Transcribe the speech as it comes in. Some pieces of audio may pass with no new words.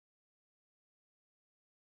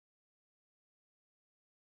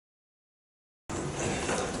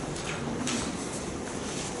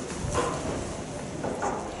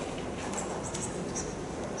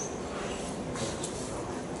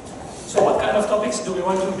topics do we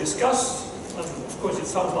want to discuss? And of course, it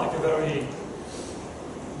sounds like a very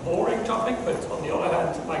boring topic, but on the other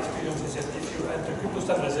hand, my experience is that if you enter crypto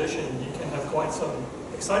standardization, you can have quite some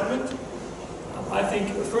excitement. I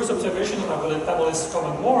think the first observation, and I will let panelists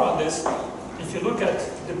comment more on this, if you look at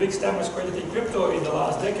the big standards created in crypto in the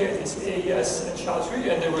last decade, it's Ilias and Chantzos,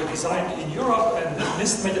 and they were designed in Europe, and the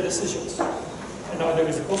NIST made the decisions. And now there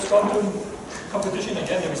is a post-quantum competition.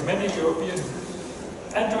 Again, there is many European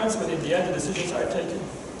entrants, but in the end, the decisions are taken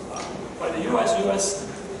by the US. US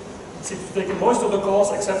seems to take most of the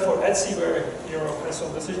calls, except for Etsy, where Europe has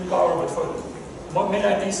some decision power. But for many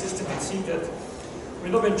IT systems, it seems that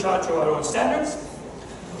we're not in charge of our own standards.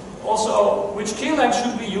 Also, which key length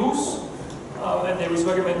should we use? And there is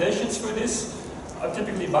recommendations for this,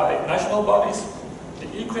 typically by national bodies. The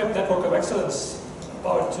ECRYPT Network of Excellence,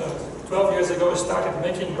 about 12 years ago, started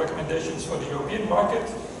making recommendations for the European market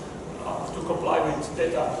to comply with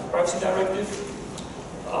data privacy directive,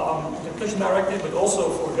 the directive, but also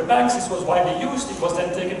for the banks. This was widely used. It was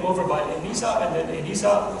then taken over by ENISA, and then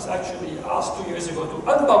ENISA was actually asked 2 years ago to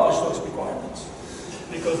unpublish those requirements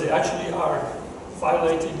because they actually are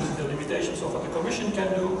violating the limitations of what the Commission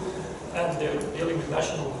can do, and they're dealing with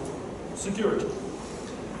national security.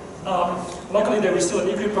 Luckily, there is still an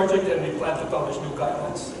ECRYPT project, and we plan to publish new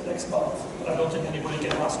guidelines next month. I don't think anybody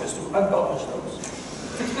can ask us to unpublish those.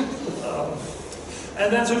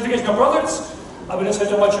 And then certification of products. I will not say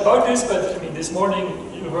too much about this, but I mean, this morning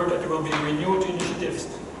you heard that there will be renewed initiatives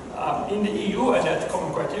in the EU, and that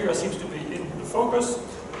common criteria seems to be in the focus.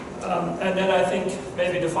 And then I think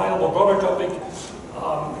maybe the final more broader topic,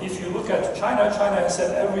 if you look at China, China has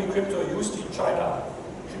said every crypto used in China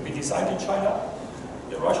should be designed in China.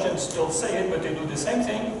 The Russians don't say it, but they do the same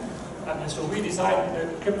thing. And so we designed the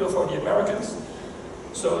crypto for the Americans.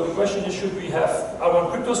 So the question is, should we have our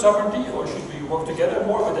own crypto sovereignty, or should we work together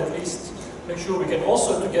more, but at least make sure we can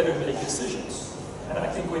also together make decisions? And I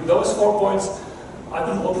think with those 4 points, I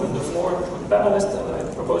will open the floor to the panelists, and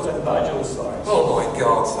I propose that Nigel starts. Oh my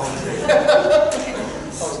God, thank you.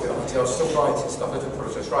 I was still writing stuff, I do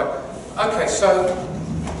apologise. Right, okay, so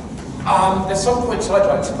there's some points I'd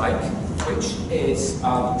like to make, which is,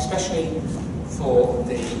 especially for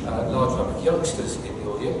the large number of youngsters in the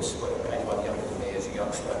audience, whether anyone younger than me is a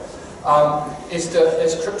youngster, is that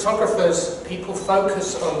as cryptographers, people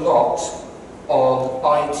focus a lot on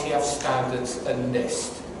IETF standards and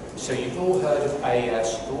NIST. So you've all heard of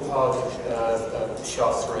AES, you've all heard of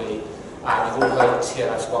SHA-3, and you've all heard of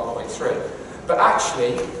TLS 1.3. But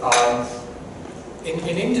actually,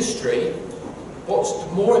 in industry, what's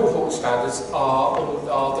the more important standards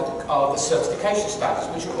are the certification standards,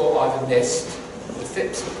 which are all either NIST, the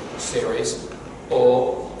FIPS series,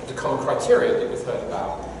 or the common criteria that we've heard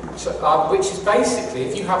about. So, which is basically,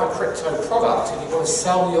 if you have a crypto product and you want to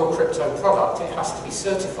sell your crypto product, it has to be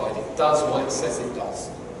certified. It does what it says it does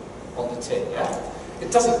on the tin, yeah?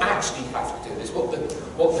 It doesn't actually have to do this. What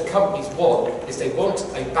the companies want is they want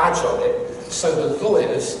a badge on it, so the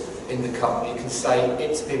lawyers in the company can say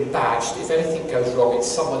it's been badged. If anything goes wrong, it's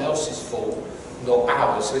someone else's fault, not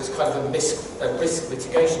ours. So it's kind of a risk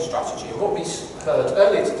mitigation strategy. And what we heard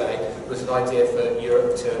earlier today was an idea for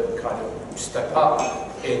Europe to kind of step up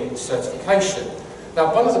in certification.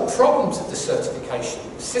 Now, one of the problems of the certification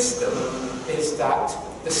system is that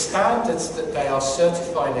the standards that they are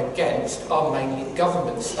certifying against are mainly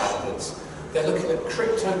government standards. They're looking at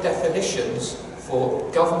crypto definitions for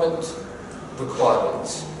government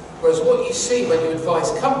requirements. Whereas what you see when you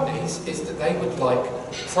advise companies is that they would like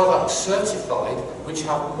products certified which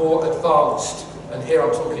have more advanced, and here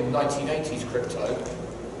I'm talking 1980s crypto,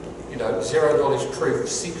 you know, zero knowledge proof,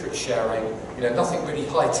 secret sharing, you know, nothing really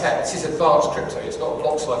high tech. This is advanced crypto, it's not a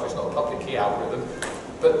block cipher, it's not a public key algorithm.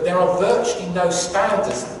 But there are virtually no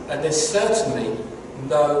standards, and there's certainly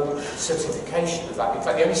no certification of that. In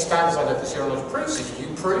fact, the only standards I know for zero knowledge proofs is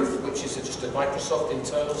uProof, which is just a Microsoft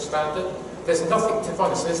internal standard. There's nothing to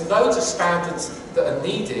find. So there's loads of standards that are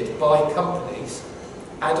needed by companies,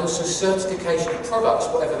 and also certification of products,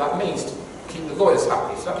 whatever that means, to keep the lawyers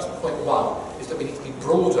happy. So that's point one, is that we need to be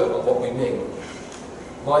broader on what we mean.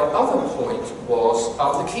 My other point was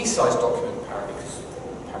the key size document, apparently, because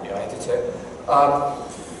apparently I edit it.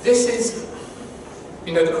 This is,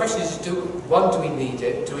 you know, the question is, do we need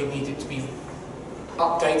it? Do we need it to be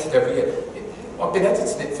updated every year? I've been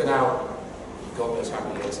editing it for now, God knows how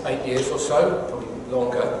many years, 8 years or so, probably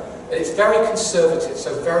longer. And it's very conservative,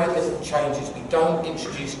 so very little changes. We don't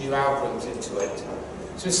introduce new algorithms into it.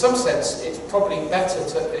 So in some sense, it's probably better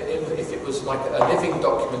to, if it was like a living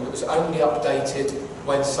document that was only updated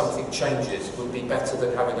when something changes, would be better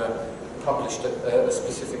than having it published at a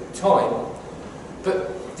specific time.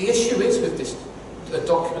 But The issue is with this, a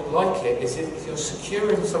document like it, is if you're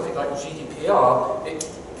securing something like GDPR,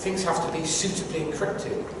 things have to be suitably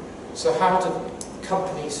encrypted. So how do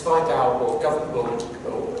companies find out, or government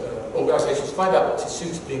or organisations find out what is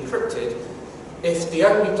suitably encrypted, if the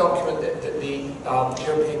only document that the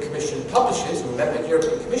European Commission publishes, remember the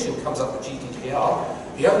European Commission comes up with GDPR,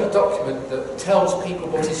 the only document that tells people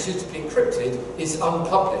what is suitably encrypted is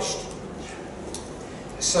unpublished.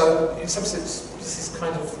 So in some sense, this is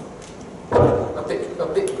kind of a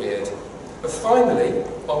bit weird. But finally,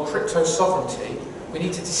 on crypto sovereignty, we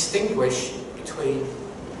need to distinguish between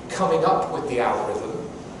coming up with the algorithm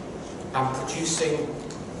and producing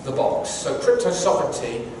the box. So crypto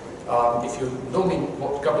sovereignty,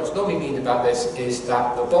 what governments normally mean about this is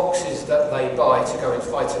that the boxes that they buy to go in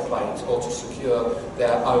fighter planes or to secure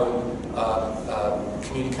their own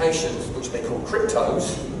communications, which they call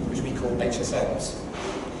cryptos, which we call HSMs.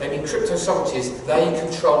 They mean crypto sovereignty is they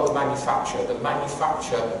control the manufacture. The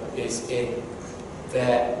manufacture is in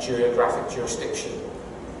their geographic jurisdiction.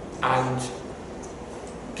 And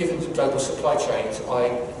given the global supply chains,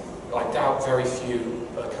 I doubt very few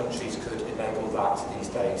countries could enable that these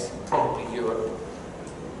days. Probably Europe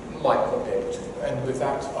might not be able to. And with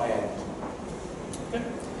that, I end. Okay.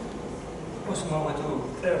 What's more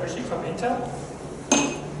to Vishik from Intel?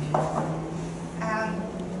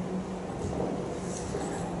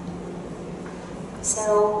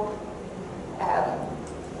 So,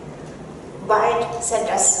 Bart sent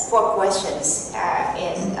us 4 questions,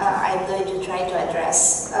 and I'm going to try to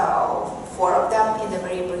address 4 of them in a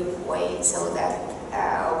very brief way so that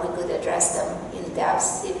we could address them in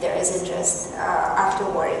depth if there is interest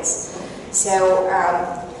afterwards. So,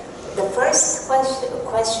 the first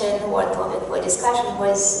question or topic for discussion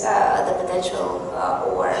was the potential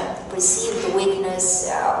or perceived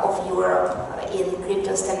weakness of Europe in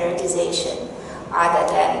crypto standardization, other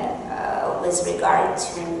than with regard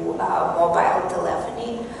to mobile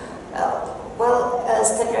telephony.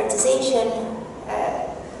 Standardization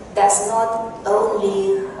does not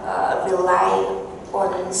only rely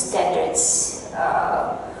on standards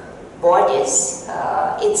bodies,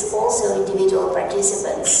 it's also individual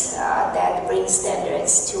participants that bring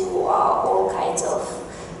standards to all kinds of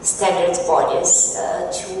standards bodies.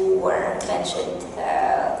 2 were mentioned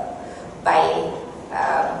by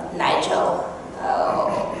Nigel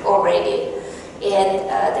already. And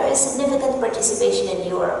there is significant participation in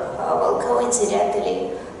Europe. Coincidentally,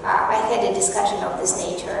 I had a discussion of this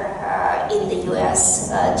nature in the US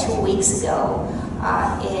 2 weeks ago.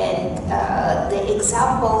 And the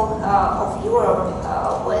example of Europe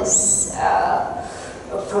was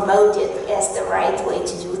promoted as the right way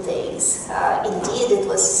to do things. Indeed, it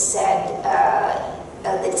was said,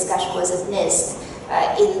 the discussion was at NIST.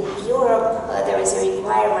 In Europe, there is a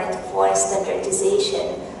requirement for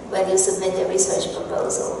standardization when you submit a research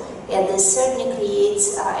proposal. And this certainly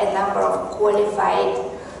creates a number of qualified,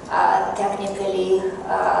 technically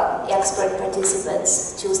expert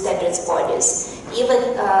participants to standards bodies. Even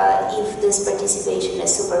if this participation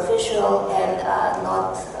is superficial and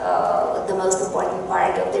not the most important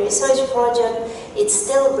part of the research project, it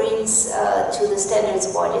still brings to the standards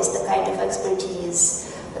bodies the kind of expertise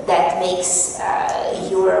that makes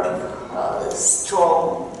Europe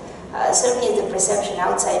strong. Certainly the perception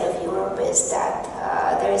outside of Europe is that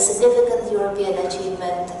there is significant European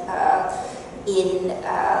achievement in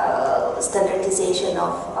standardization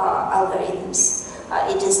of algorithms.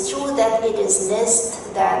 It is true that it is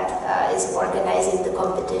NIST that is organizing the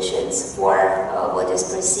competitions for what is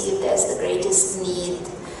perceived as the greatest need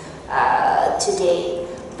today.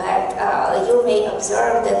 But you may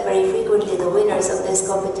observe that very frequently the winners of these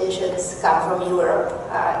competitions come from Europe,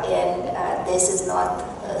 and this is not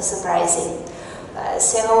surprising.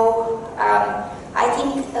 I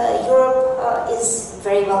think Europe is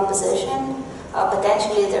very well positioned.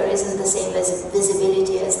 Potentially there isn't the same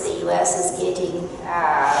visibility as the US is getting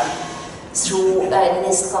through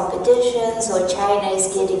NIST competitions, or China is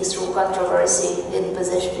getting through controversy in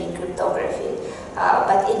positioning cryptography.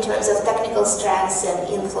 But in terms of technical strengths and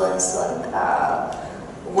influence on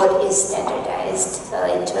what is standardized,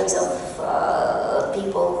 in terms of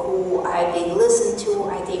people who are being listened to,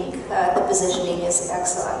 I think the positioning is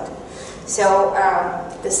excellent. So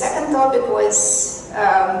the second topic was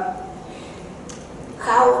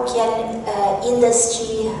how can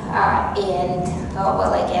industry and,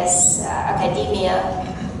 academia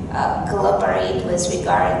collaborate with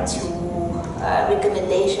regard to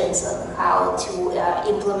recommendations on how to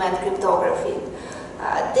implement cryptography.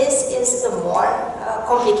 This is a more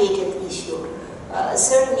complicated issue.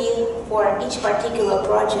 Certainly for each particular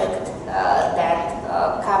project that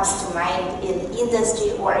comes to mind in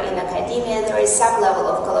industry or in academia, there is some level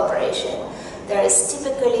of collaboration. There is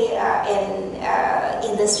typically an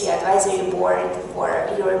industry advisory board for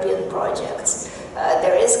European projects.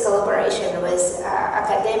 There is collaboration with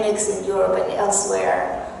academics in Europe and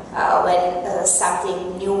elsewhere when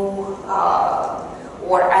something new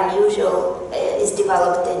or unusual is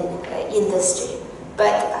developed in industry.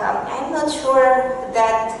 But I'm not sure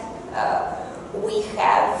that we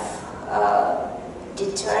have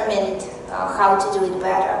determined how to do it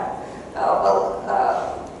better.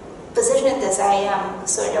 Positioned as I am,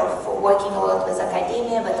 sort of working a lot with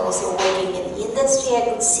academia, but also working in industry, I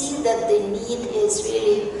could see that the need is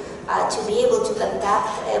really to be able to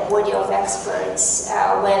conduct a body of experts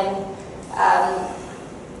when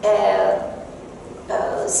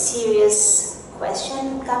a serious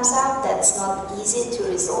question comes up that's not easy to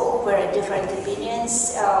resolve, where different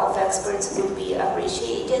opinions of experts would be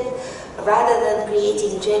appreciated, rather than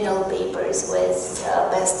creating journal papers with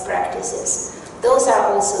best practices. Those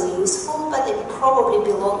are also useful, but they probably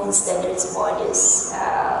belong in standards bodies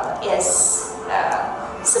as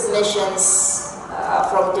submissions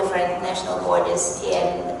from different national bodies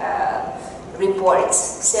and reports.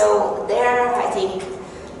 So there, I think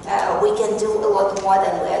we can do a lot more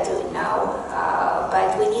than we are doing now,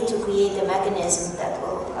 but we need to create a mechanism that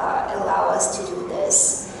will allow us to do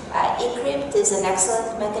this. ECRYPT is an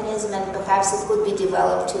excellent mechanism, and perhaps it could be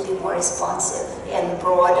developed to be more responsive and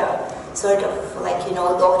broader, sort of like, you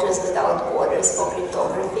know, Doctors Without Borders for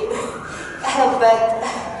cryptography. But,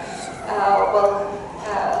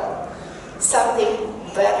 something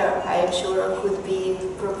better, I am sure, could be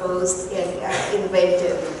proposed and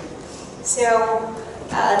invented. So,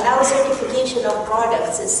 now certification of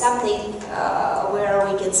products is something where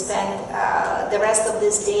we can spend the rest of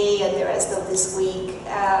this day and the rest of this week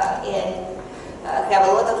and have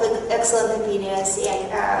a lot of excellent opinions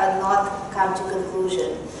and not come to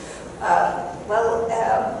conclusion.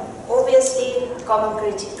 Obviously, common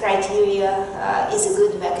criteria is a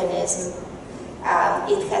good mechanism.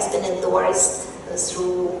 It has been endorsed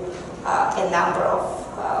through a number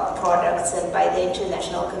of products and by the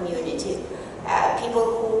international community. People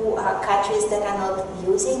who countries that are not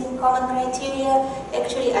using common criteria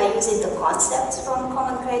actually are using the concepts from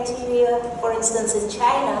common criteria. For instance, in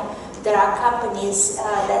China, there are companies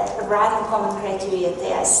that run common criteria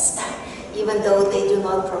tests, even though they do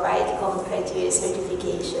not provide common criteria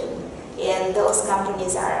certification. And those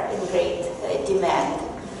companies are in great demand.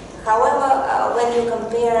 However, when you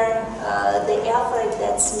compare the effort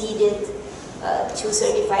that's needed to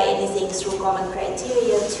certify anything through common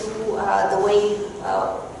criteria to the way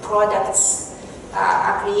products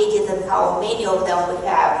are created and how many of them we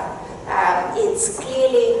have, it's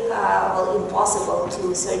clearly impossible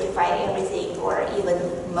to certify everything or even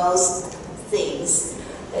most things.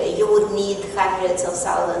 You would need hundreds of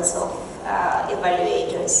thousands of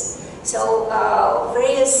evaluators. So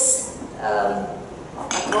various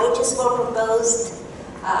approaches were proposed,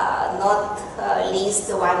 not least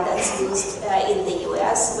the one that's used in the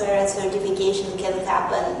US, where certification can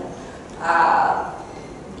happen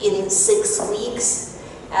in 6 weeks,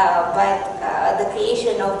 but the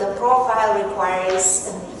creation of the profile requires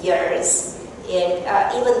years. And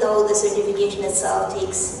even though the certification itself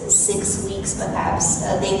takes 6 weeks perhaps,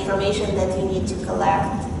 the information that you need to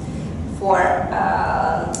collect for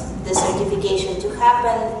the certification to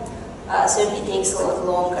happen certainly takes a lot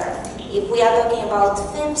longer. If we are talking about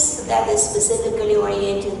FIPS, that is specifically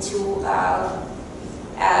oriented to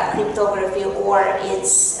cryptography or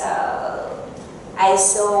its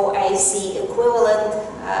ISO, IC equivalent,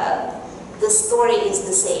 the story is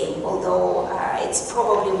the same, although it's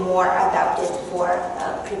probably more adapted for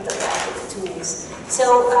cryptographic tools.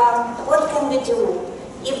 So what can we do?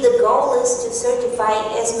 If the goal is to certify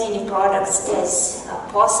as many products as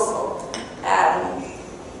possible,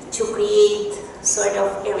 to create sort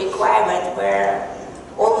of a requirement where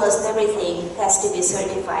almost everything has to be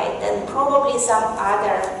certified, then probably some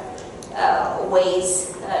other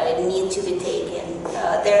ways need to be taken.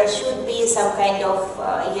 There should be some kind of,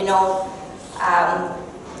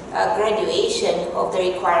 graduation of the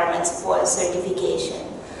requirements for certification.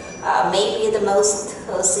 Maybe the most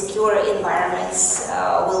secure environments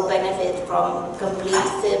will benefit from complete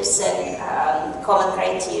FIPS and common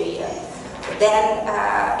criteria. Then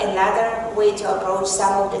another way to approach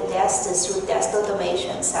some of the tests is through test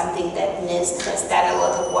automation, something that NIST has done a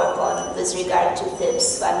lot of work on with regard to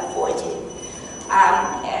FIPS 140.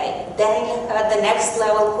 Then the next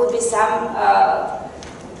level could be some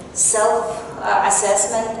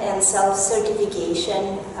self-assessment and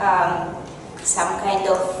self-certification, some kind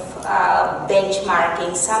of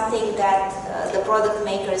benchmarking, something that the product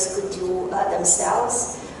makers could do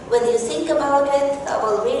themselves. When you think about it,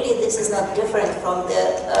 well, really this is not different from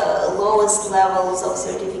the lowest levels of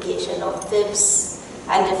certification of FIPS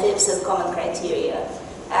and the FIPS and common criteria.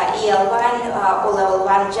 EL1 or level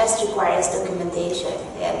 1 just requires documentation,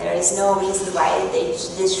 and there is no reason why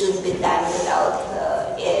this shouldn't be done without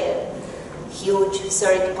a huge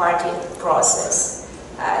third-party process.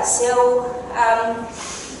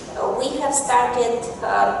 We have started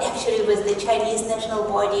actually with the Chinese national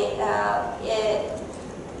body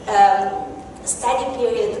study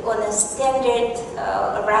period on a standard,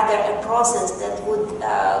 rather a process that would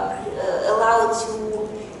allow to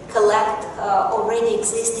collect already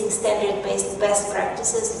existing standard-based best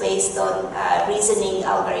practices based on reasoning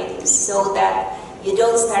algorithms, so that you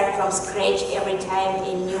don't start from scratch every time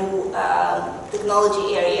a new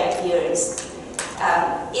technology area appears.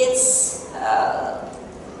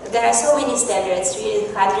 There are so many standards,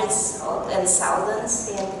 really hundreds and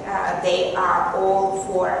thousands, and they are all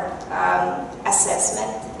for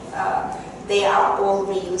assessment. They are all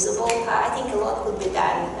reusable. I think a lot could be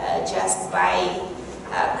done just by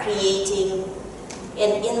creating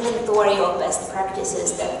an inventory of best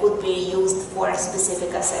practices that could be used for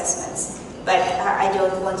specific assessments. But I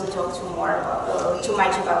don't want to talk too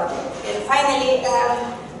much about it. And finally,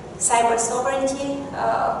 cyber sovereignty.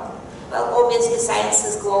 Well, obviously science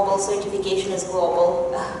is global, certification is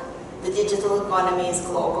global, the digital economy is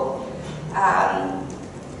global.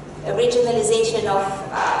 Regionalization of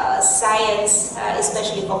science,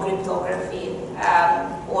 especially for cryptography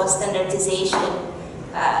or standardization,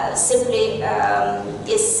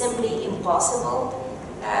 is simply impossible.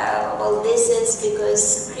 Well, this is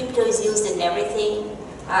because crypto is used in everything,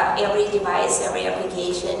 every device, every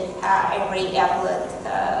application, every applet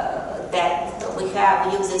that we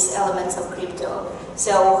have uses elements of crypto.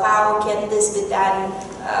 So how can this be done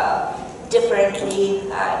differently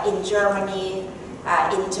in Germany,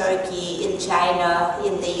 in Turkey, in China,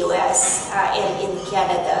 in the US, and in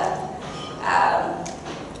Canada?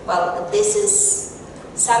 Well, this is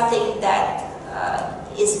something that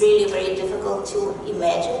is really very difficult to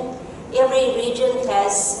imagine. Every region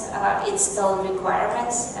has its own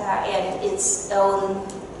requirements and its own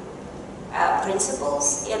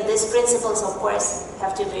principles, and these principles, of course,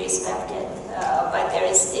 have to be respected. But there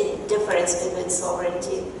is a difference between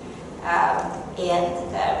sovereignty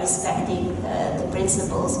and respecting the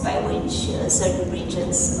principles by which certain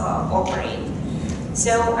regions operate.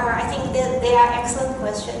 So I think that they are excellent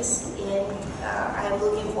questions, and I'm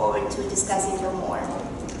looking forward to discussing them more.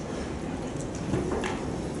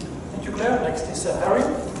 Thank you, Claire. Next is Harry.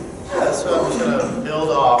 Yeah, so I'm just going to build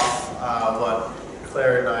off what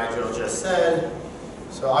Claire and Nigel just said.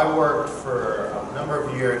 So I worked for a number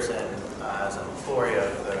of years as an employee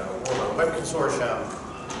of the World Wide Web Consortium,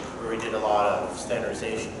 where we did a lot of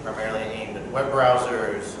standardization, primarily aimed at web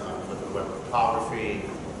browsers, with web cryptography,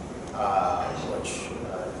 which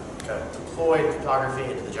kind of deployed cryptography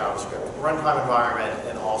into the JavaScript runtime environment,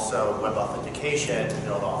 and also web authentication to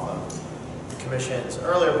build off of the Commission's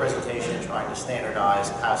earlier presentation, trying to standardize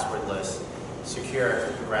passwordless, secure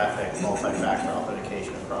cryptographic multi-factor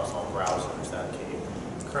authentication across all browsers. That came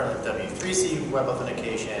currently W3C web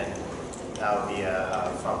authentication, that would be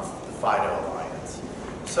from the FIDO Alliance.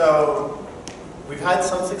 So we've had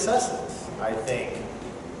some successes. I think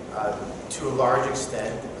to a large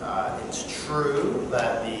extent, it's true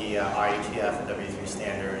that the IETF and W3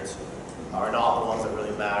 standards are not the ones that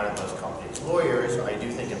really matter to most companies' lawyers. I do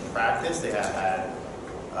think in practice they have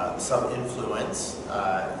had some influence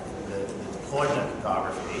in the deployment of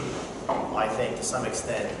cryptography. I think to some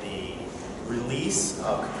extent the release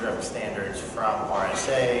of cryptographic standards from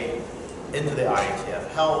RSA into the IETF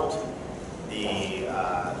helped. The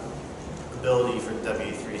ability for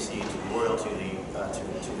W3C to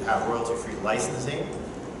have royalty-free licensing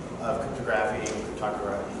of cryptography and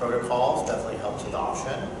cryptographic protocols definitely helps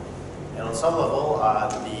adoption. And on some level,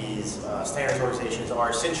 these standards organizations are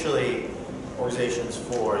essentially organizations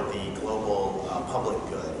for the global public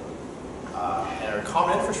good and are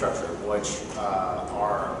common infrastructure, which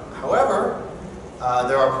however,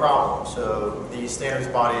 there are problems. So these standards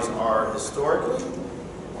bodies are historically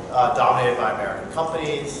dominated by American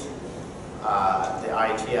companies. The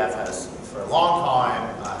IETF has, for a long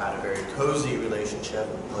time, had a very cozy relationship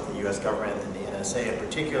with the US government and the NSA in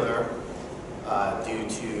particular, due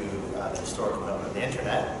to the historical development of the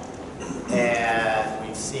internet. And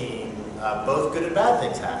we've seen both good and bad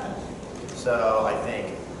things happen. So I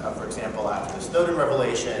think, for example, after the Snowden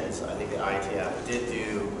revelations, I think the IETF did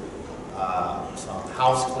do some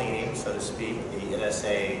house cleaning, so to speak. The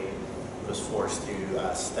NSA was forced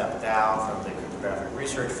to step down from the Cryptographic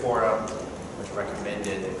Research Forum, which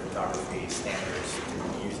recommended that cryptography standards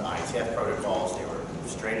to use IETF protocols. They were,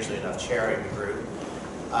 strangely enough, chairing the group.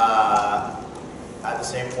 At the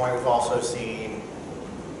same point, we've also seen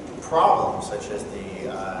problems such as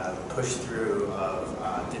the push through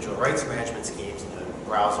of digital rights management schemes into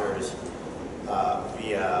browsers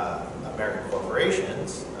via American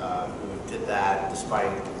corporations who did that despite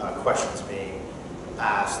questions being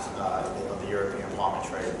asked on the European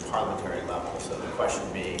parliamentary level. So the question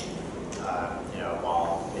being,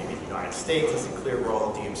 while maybe the United States has a clear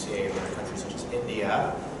role in DMCA in other countries such as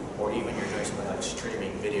India, or even you're doing something like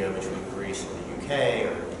streaming video between Greece and the UK,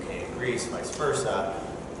 or UK and Greece, vice versa,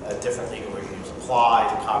 different legal regimes apply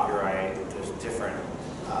to copyright. There's different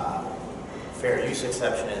fair use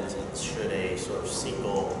exceptions, and should a sort of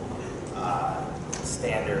single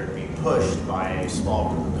standard be pushed by a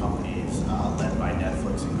small group of companies led by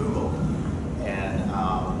Netflix and Google. And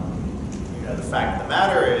the fact of the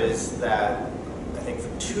matter is that I think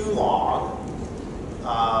for too long,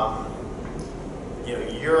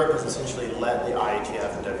 Europe has essentially let the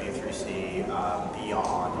IETF and W3C be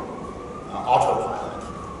on autopilot.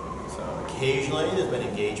 So occasionally there's been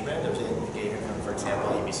engagement. There's engagement from, for example,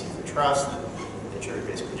 ABC for Trust, the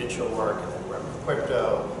jury-based credential work, and then Web of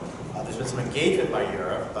Crypto. There's been some engagement by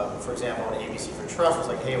Europe, but for example, when ABC for Trust was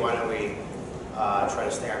like, hey, why don't we try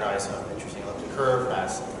to standardize some interesting elliptic curve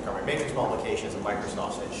mass Montgomery matrix multiplications, and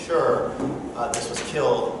Microsoft said, sure. This was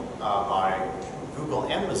killed by Google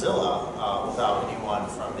and Mozilla without anyone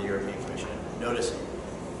from the European Commission noticing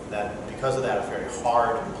that because of that, it's very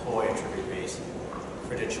hard to deploy attribute-based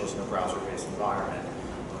credentials in a browser-based environment.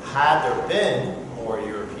 Had there been more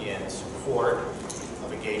European support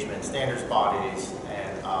of engagement standards bodies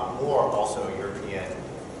and more also European,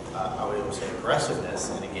 I would even say, aggressiveness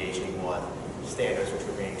in engaging with standards which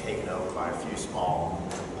were being taken over by a few small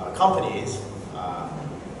companies,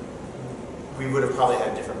 we would have probably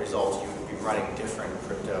had different results. You would be running different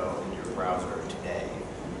crypto in your browser today.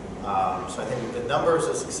 So I think the numbers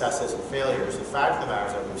of successes and failures, the fact of the matter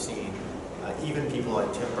is that we've seen even people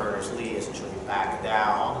like Tim Berners-Lee essentially back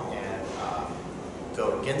down and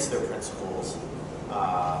go against their principles,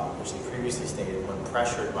 which they previously stated when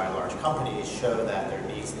pressured by large companies, show that there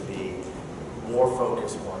needs to be more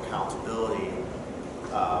focus, more accountability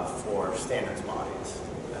for standards bodies.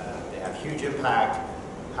 They have huge impact.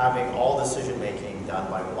 Having all decision-making done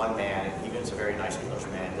by one man, and even if it's a very nice English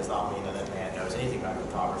man, does not mean that that man knows anything about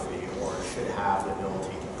cryptography or should have the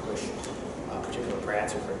ability to push particular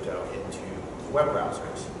brands of crypto into web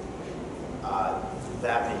browsers.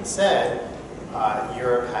 That being said,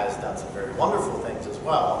 Europe has done some very wonderful things as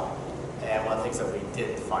well. And one of the things that we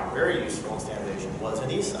did find very useful in standardization was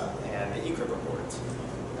ENISA and the ECRYPT reports.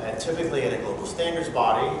 And typically in a global standards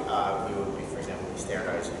body, we would be, for example,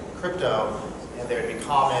 standardizing crypto, and there would be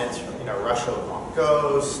comments from, Russia would want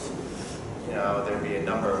Ghost. There'd be a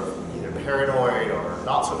number of either paranoid or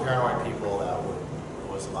not so paranoid people that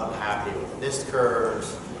was unhappy with the NIST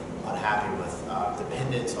curves, unhappy with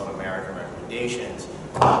dependence on American recommendations.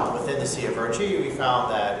 Within the CFRG, we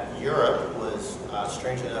found that Europe was,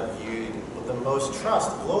 strangely enough, viewed with the most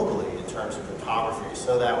trust globally in terms of cryptography,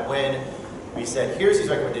 so that when we said, here's these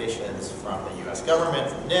recommendations from the US government,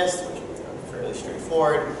 from NIST, which is fairly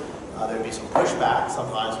straightforward, there would be some pushback,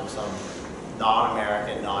 sometimes from some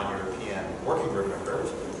non-American, non-European working group members.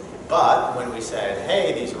 But when we said,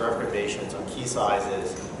 hey, these are recommendations on key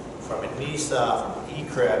sizes from ENISA, from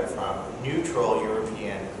ECRYPT, from neutral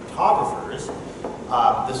European cryptographers,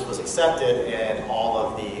 this was accepted, and all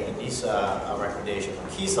of the ENISA recommendations on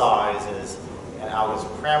key sizes and algorithms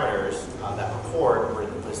and parameters, that report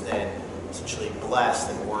was then essentially blessed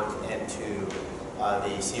and worked into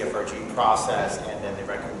the CFRG process, and then the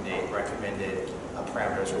recommended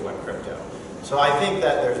parameters for web crypto. So I think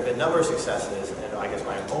that there's been a number of successes, and I guess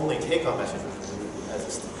my only take-home message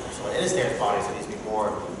as someone in a standards body is there needs to be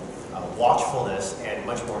more watchfulness and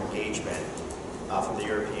much more engagement from the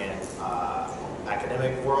European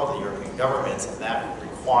academic world, the European governments, and that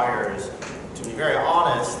requires, to be very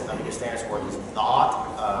honest, because standards work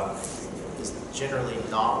is generally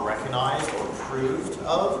not recognized or approved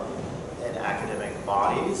of in academic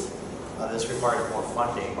bodies. This requires more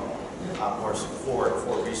funding, more support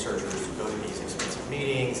for researchers to go to these expensive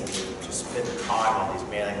meetings and to spend the time on these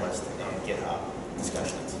mailing lists and GitHub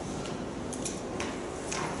discussions.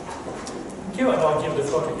 Thank you, and I'll give the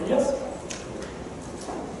floor to Ilias.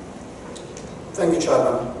 Thank you,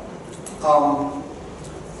 Chairman.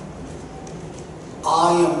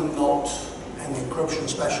 I am not an encryption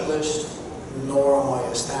specialist, nor am I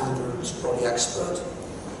a standards body expert.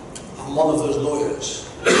 I'm one of those lawyers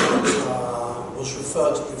was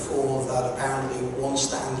referred to before, that apparently want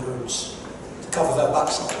standards to cover their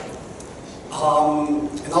backside.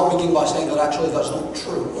 And I'll begin by saying that actually that's not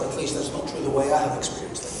true, or at least that's not true the way I have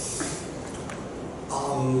experienced it.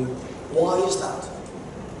 Why is that?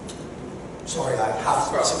 Sorry, I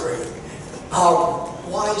have to disagree.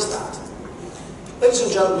 Why is that? Ladies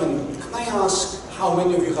and gentlemen, can I ask how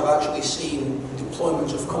many of you have actually seen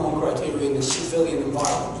deployments of common criteria in a civilian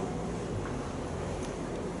environment?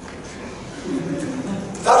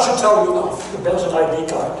 That should tell you enough. The Belgian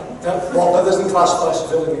ID card. Well, that doesn't classify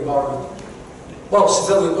civilian environment. Well,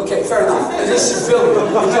 civilian, okay, fair enough. It is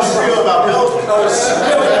civilian. How do you feel about Belgium? No, it's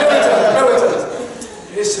militant.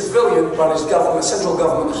 It is civilian, but it's government, central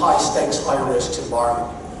government, high stakes, high risks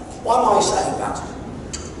environment. Why am I saying that?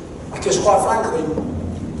 Because quite frankly,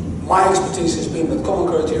 my expertise has been that common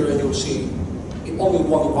criteria you'll see in only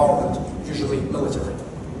one environment, usually military.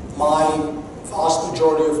 My vast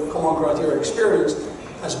majority of common criteria experience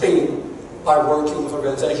has been by working with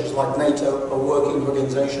organizations like NATO or working with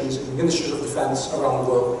organizations in ministries of defense around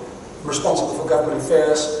the world. I'm responsible for government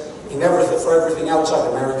affairs for everything outside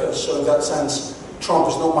America, so in that sense, Trump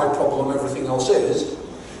is not my problem, everything else is.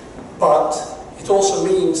 But it also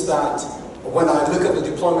means that when I look at the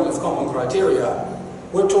deployment of common criteria,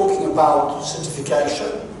 we're talking about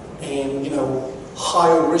certification in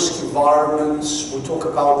higher risk environments. We talk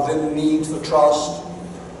about the need for trust.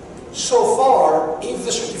 So far, if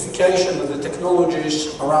the certification and the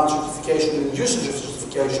technologies around certification and usage of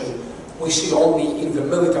certification we see only in the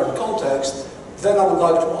military context, then I would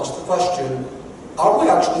like to ask the question, are we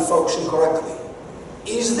actually focusing correctly?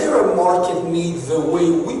 Is there a market need the way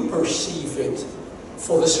we perceive it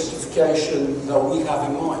for the certification that we have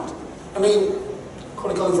in mind? I mean,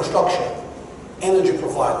 critical infrastructure, energy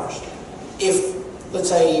providers. If, let's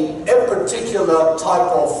say, a particular type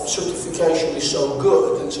of certification is so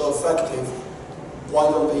good and so effective, why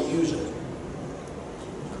don't they use it?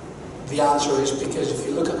 The answer is because if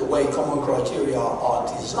you look at the way common criteria are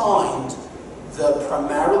designed, they're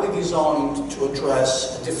primarily designed to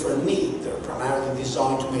address a different need. They're primarily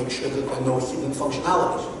designed to make sure that there are no hidden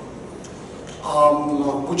functionalities.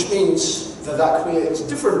 Which means that creates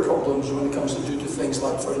different problems when it comes to do things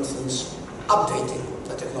like, for instance, updating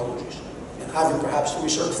the technologies and having perhaps to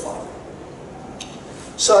recertify them.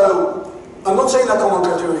 So, I'm not saying that common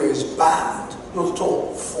criteria is bad, not at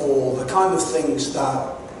all. For the kind of things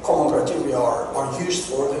that common criteria are used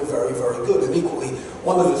for, they're very, very good. And equally,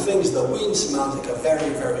 one of the things that we in Symantec are very,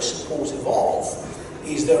 very supportive of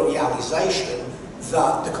is the realization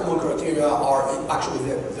that the common criteria are actually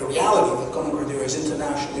the reality that common criteria is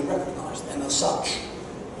internationally recognized, and as such,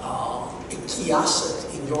 a key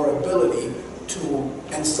asset in your ability to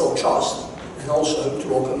instill trust and also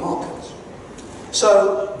to open markets.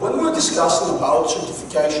 So when we're discussing about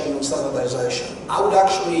certification and standardization, I would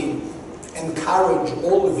actually encourage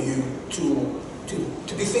all of you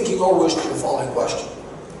to be thinking always to the following question.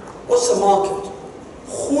 What's the market?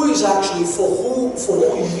 Who is actually, for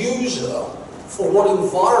what user, for what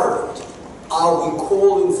environment are we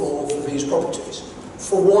calling for these properties?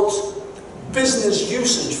 For what business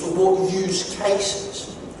usage, for what use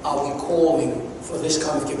cases are we calling for this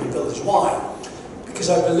kind of capabilities? Why? Because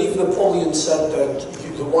I believe Napoleon said that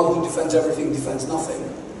the one who defends everything defends nothing.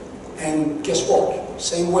 And guess what?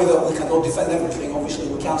 Same way that we cannot defend everything, obviously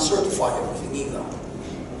we can't certify everything either.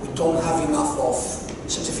 We don't have enough of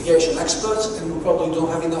certification experts, and we probably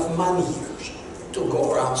don't have enough money years to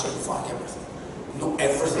go around certifying everything. Not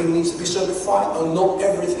everything needs to be certified, or not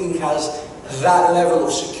everything has that level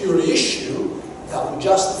of security issue that would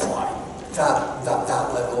justify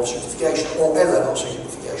that level of certification, or a level of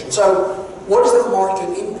certification. So, what is the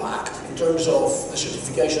market impact in terms of the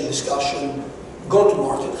certification discussion,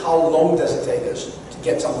 go-to-market? How long does it take us to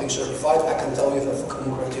get something certified? I can tell you that for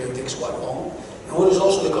common criteria it takes quite long. And what is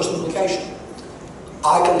also the cost implication?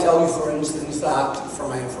 I can tell you, for instance, that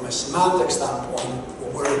from a Symantec standpoint,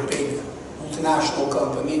 we're a big multinational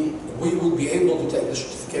company, we will be able to take the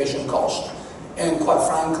certification cost. And quite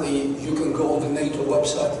frankly, you can go on the NATO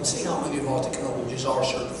website and see how many of our technologies are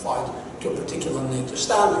certified to a particular NATO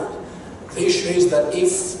standard. The issue is that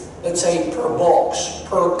if, let's say, per box,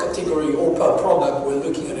 per category, or per product, we're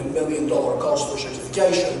looking at $1 million cost for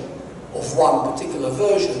certification of one particular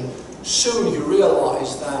version, soon you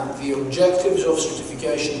realize that the objectives of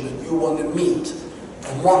certification that you want to meet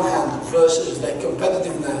on one hand versus the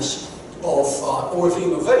competitiveness of, or the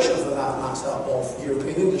innovation for that matter, of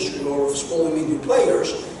European industry or of small and medium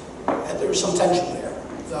players, and there is some tension there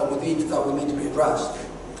that would need to be addressed.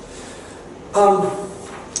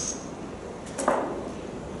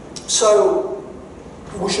 So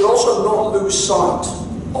we should also not lose sight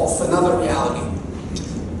of another reality.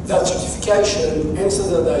 That certification and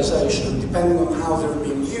standardization, depending on how they're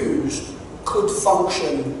being used, could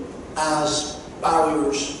function as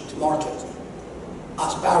barriers to market,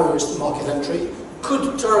 entry,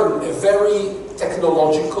 could turn a very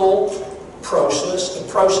technological process, a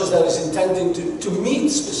process that is intended to meet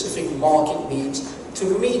specific market needs, to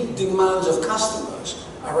meet demands of customers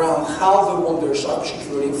around how they want their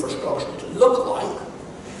cybersecurity infrastructure to look like,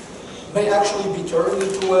 may actually be turned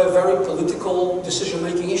into a very political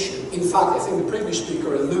decision-making issue. In fact, I think the previous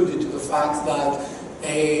speaker alluded to the fact that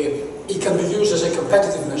it can be used as a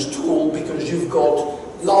competitiveness tool because you've got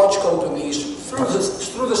large companies through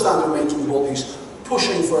the standard-making bodies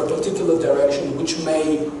pushing for a particular direction which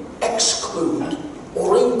may exclude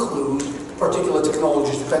or include particular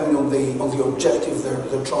technologies depending on the objective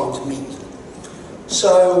they're trying to meet.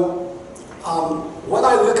 So when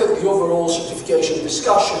I look at the overall certification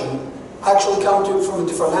discussion, I actually come to it from a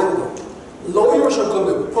different angle. Lawyers are going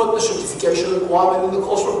to put the certification requirement in the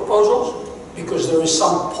calls for proposals because there is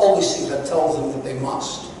some policy that tells them that they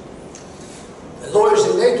must. The lawyers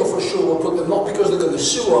in NATO for sure will put them not because they're going to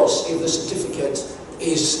sue us if the certificate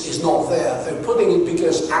is not there. They're putting it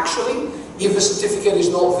because actually, if the certificate is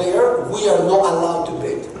not there, we are not allowed to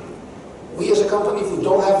bid. We as a company, if we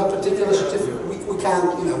don't have a particular certificate, we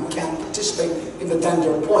can't participate in the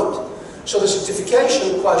tender point. So the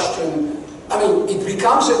certification question, I mean, it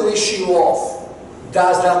becomes an issue of,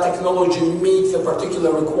 does that technology meet the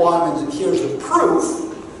particular requirements, and here's the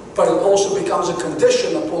proof, but it also becomes a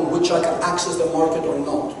condition upon which I can access the market or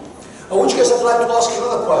not. In which case I'd like to ask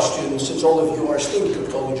another question, since all of you are esteemed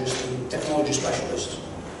cryptologists and technology specialists.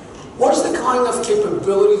 What is the kind of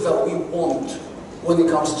capability that we want when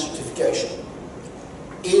it comes to certification?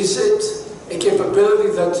 Is it a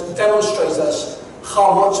capability that demonstrates us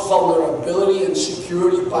how much vulnerability and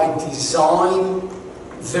security by design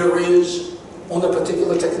there is on a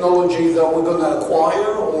particular technology that we're going to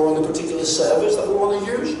acquire or on a particular service that we want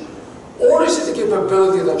to use? Or is it a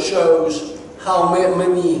capability that shows how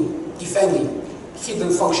many, if any, hidden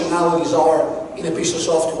functionalities are in a piece of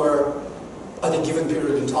software at a given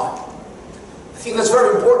period in time? I think that's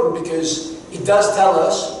very important because it does tell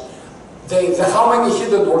us how many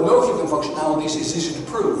hidden or no hidden functionalities is easy to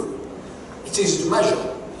prove. It's easy to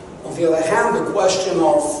measure. On the other hand, the question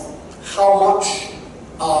of how much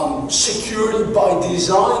security by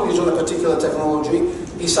design is on a particular technology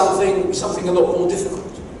is something a lot more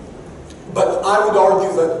difficult. But I would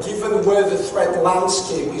argue that given where the threat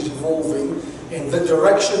landscape is evolving and the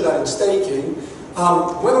direction that it's taking,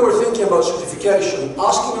 when we're thinking about certification,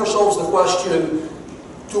 asking ourselves the question,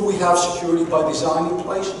 do we have security by design in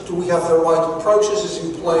place? Do we have the right processes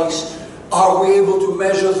in place? Are we able to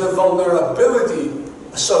measure the vulnerability,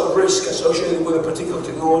 risk associated with a particular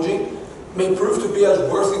technology? May prove to be as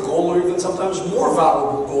worthy goal or even sometimes more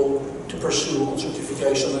valuable goal to pursue on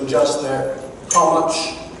certification than just how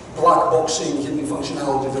much black boxing, hidden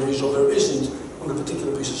functionality there is or there isn't on a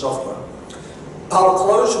particular piece of software. I'll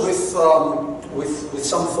close with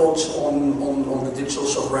some thoughts on the digital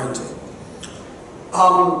sovereignty.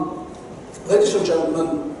 Ladies and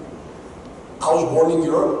gentlemen, I was born in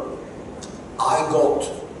Europe. I got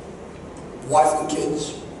wife and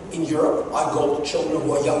kids in Europe. I got children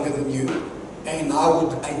who are younger than you, and I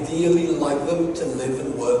would ideally like them to live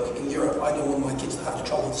and work in Europe. I don't want my kids to have to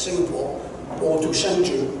travel to Singapore or to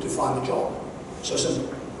Shenzhen to find a job. So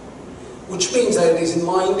simple. Which means that it is in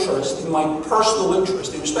my interest, in my personal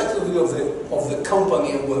interest, irrespective of the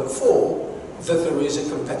company I work for, that there is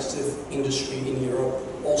a competitive industry in Europe,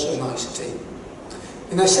 also in ICT.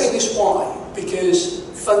 And I say this why? Because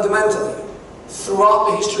fundamentally,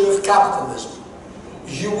 throughout the history of capitalism,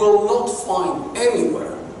 you will not find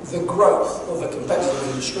anywhere the growth of a competitive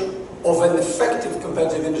industry, of an effective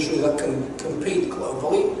competitive industry that can compete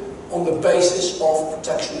globally on the basis of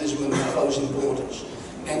protectionism and closing borders,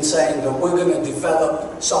 and saying that we're going to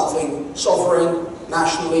develop something sovereign,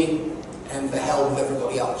 nationally, and the hell with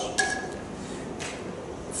everybody else.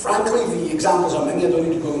 Frankly, the examples are many. I don't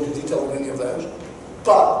need to go into detail on any of those.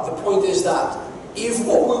 But the point is that if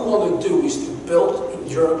what we want to do is to build in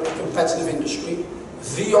Europe a competitive industry,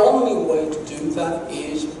 the only way to do that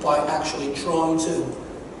is by actually trying to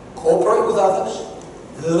cooperate with others,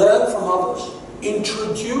 learn from others,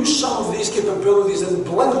 introduce some of these capabilities and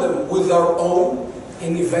blend them with our own,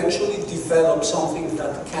 and eventually develop something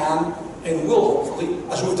that can and will hopefully,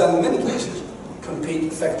 as we've done in many cases, compete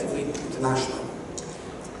effectively internationally.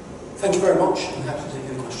 Thank you very much. I'm happy to take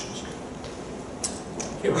any questions.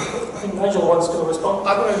 you. I think Nigel wants to respond.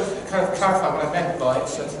 I want to kind of clarify what I meant by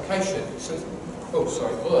certification. So, oh,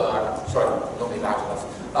 sorry. Sorry, not being loud enough.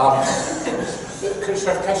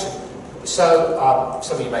 Certification. So,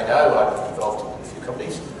 some of you may know, I'm involved in a few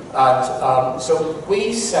companies. And so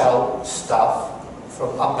we sell stuff from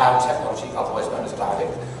unbound technology, otherwise known as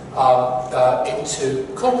banding, into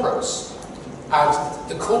corporates. And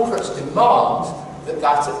the corporates demand that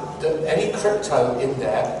any crypto in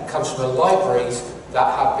there comes from libraries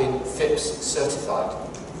that have been FIPS certified.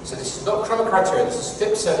 So this is not criteria criteria, this is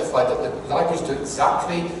FIPS certified, that the libraries do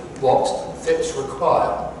exactly what FIPS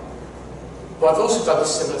require. But I've also done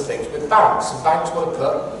similar things with banks, and banks want to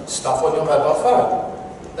put stuff on your mobile phone.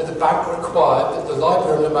 And the bank required that the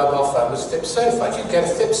library on your mobile phone was FIPS certified. You get a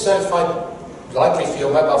FIPS certified library for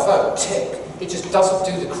your mobile phone, tick. It just doesn't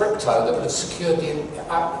do the crypto that would have secured the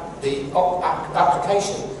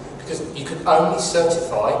application, because you can only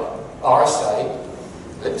certify RSA,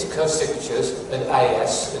 elliptic curve signatures, and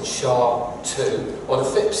AES and SHA-2 on a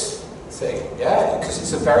FIPS thing, yeah, because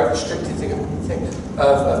it's a very restricted thing of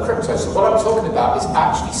crypto. So what I'm talking about is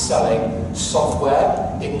actually selling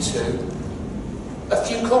software into a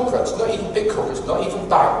few corporates, not even big corporates, not even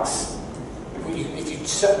banks. If you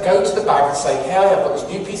go to the bank and say, hey, I've got this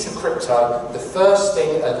new piece of crypto, the first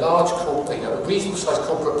thing a large corporate, a reasonable sized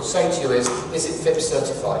corporate will say to you is it FIPS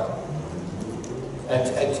certified? And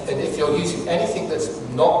if you're using anything that's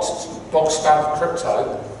not bog standard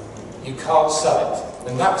crypto, you can't sell it.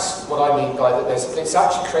 And that's what I mean by that. It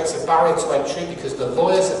actually creates a barrier to entry, because the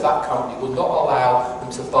lawyers of that company will not allow them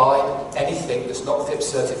to buy anything that's not FIPS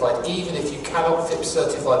certified, even if you cannot FIPS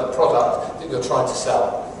certify the product that you're trying to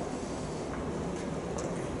sell.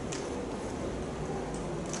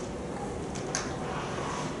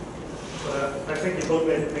 I think you both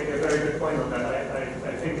make a very good point on that.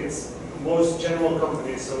 I think it's most general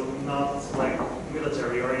companies, so not like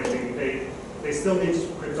military or anything, they still need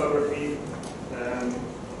cryptography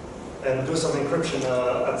and do some encryption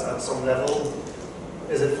at some level.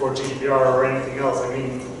 Is it for GDPR or anything else? I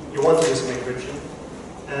mean, you want to do some encryption.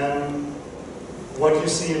 And what you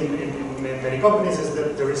see in many companies is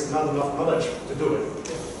that there is not enough knowledge to do it.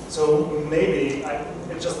 So maybe,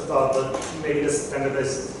 it's just a thought, but maybe the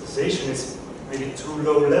standardization is maybe too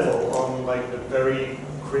low level on like the very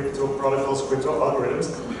crypto protocols, crypto algorithms,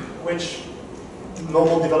 which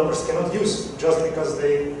normal developers cannot use, just because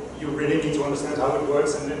you really need to understand how it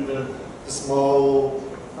works, and then the small,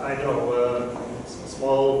 I don't know,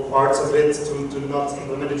 small parts of it to not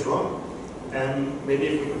implement it wrong. And maybe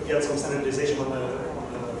if we could get some standardization on a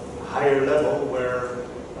higher level where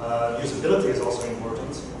usability is also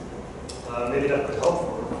important, maybe that could help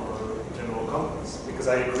for general companies. Because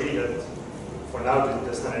I agree that for now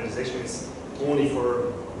the standardization is only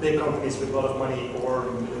for big companies with a lot of money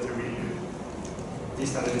or military.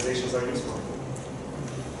 These standardizations are useful.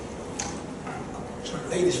 Sorry,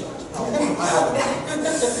 ladies first.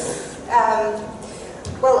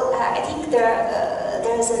 Well, I think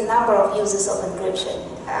there is a number of uses of encryption.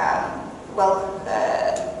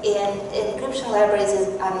 Encryption libraries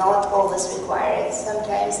are not always required.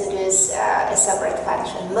 Sometimes it is a separate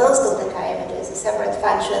function. Most of the time it is a separate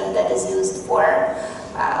function that is used for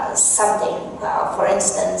something. For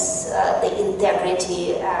instance, the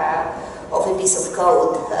integrity of a piece of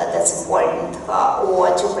code that's important,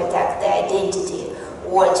 or to protect the identity,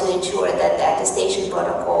 or to ensure that the attestation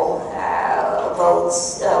protocol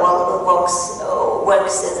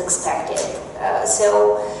works as expected.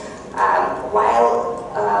 So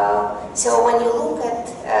when you look at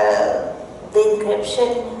the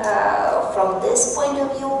encryption from this point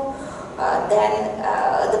of view, then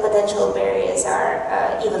the potential barriers are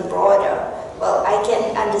even broader. Well, I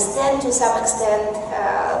can understand to some extent,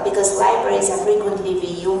 because libraries are frequently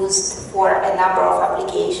reused for a number of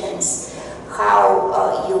applications,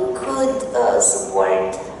 how you could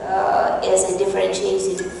support as a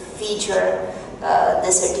differentiating feature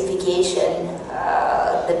the certification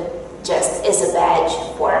just as a badge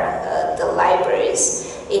for the libraries.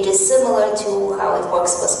 It is similar to how it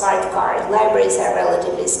works for smart cards. Libraries are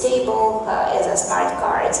relatively stable as a smart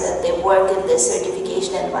cards. They work in this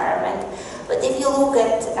certification environment. But if you look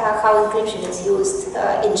at how encryption is used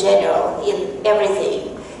in general, in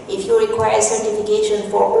everything, if you require certification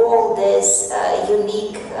for all these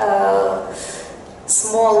unique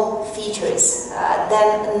small features,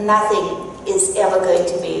 then nothing is ever going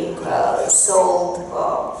to be sold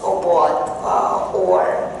or bought or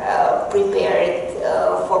prepared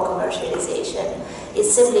for commercialization. It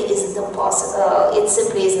simply isn't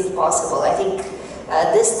possible. I think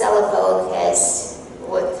this telephone has,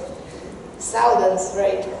 thousands,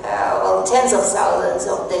 right? Well, tens of thousands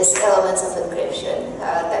of these elements of encryption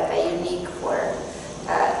that are unique for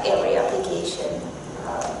every application.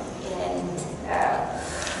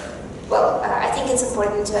 I think it's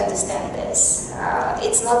important to understand this.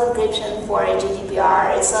 It's not encryption for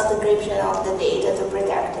GDPR, it's not encryption of the data to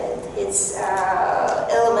protect it. It's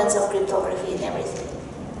elements of cryptography and everything.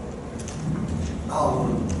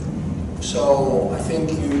 So I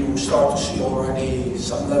think you start to see already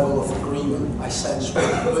some level of agreement, I sense,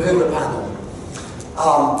 within the panel.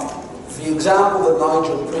 The example that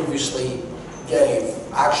Nigel previously gave,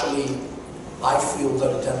 actually, I feel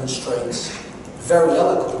that it demonstrates very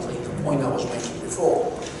eloquently the point I was making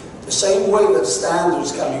before. The same way that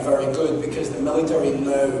standards can be very good because the military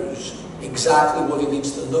knows exactly what it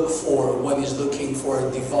needs to look for when it's looking for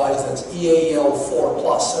a device that's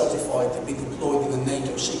EAL4+ certified to be deployed in a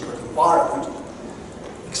NATO secret environment.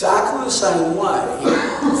 Exactly the same way,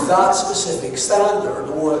 that specific standard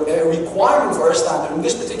or a requirement for a standard, in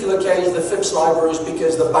this particular case the FIPS libraries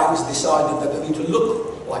because the banks decided that they need to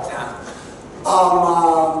look like that,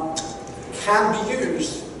 can be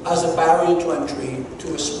used as a barrier to entry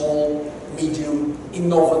to a small, medium,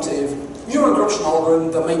 innovative new encryption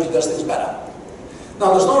algorithm that maybe does things better.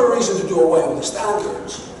 Now, there's not a reason to do away with the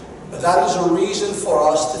standards, but that is a reason for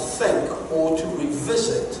us to think or to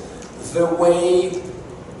revisit the way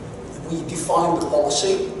we define the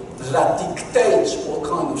policy that dictates what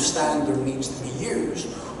kind of standard needs to be used,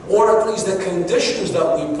 or at least the conditions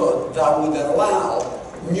that we put that would allow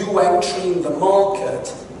new entry in the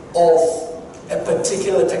market of a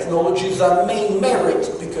particular technology that may merit,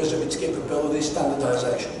 because of its capability,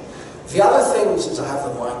 standardization. The other thing, since I have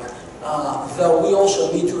the mic, that we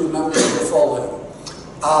also need to remember is the following.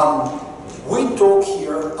 We talk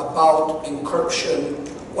here about encryption,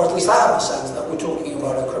 or at least I have the sense that we're talking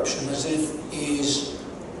about encryption as if it is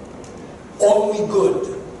only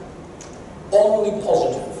good, only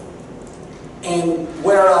positive. And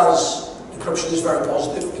whereas encryption is very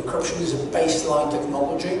positive, encryption is a baseline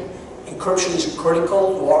technology, encryption is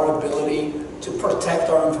critical to our ability to protect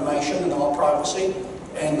our information and our privacy,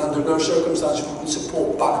 and under no circumstance we would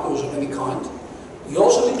support backdoors of any kind. We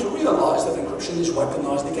also need to realize that encryption is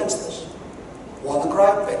weaponized against us.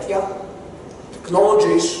 WannaCry, Petya,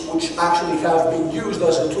 technologies which actually have been used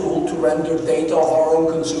as a tool to render data of our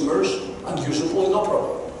own consumers unusable and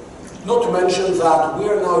inoperable. Not to mention that we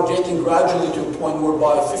are now getting gradually to a point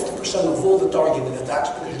whereby 50% of all the targeted attacks,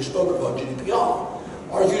 because you spoke about GDPR,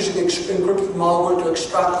 are using encrypted malware to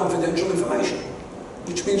extract confidential information.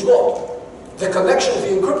 Which means what? The connection, the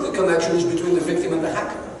encrypted connection, is between the victim and the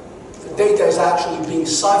hacker. The data is actually being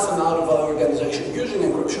siphoned out of our organization using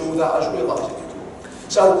encryption without us realizing it.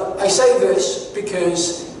 So I say this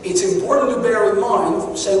because it's important to bear in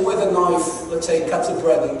mind, say with a knife, let's say, cuts the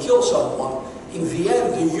bread and kills someone, in the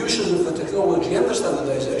end, the usage of the technology and the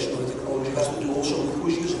standardization of the technology has to do also with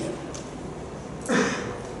who's using it.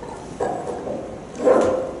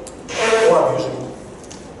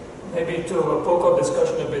 Maybe to poke up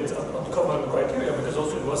discussion a bit on common criteria, because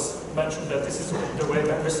also it was mentioned that this is the way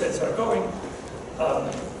member states are going.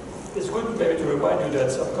 It's good maybe to remind you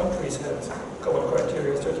that some countries had common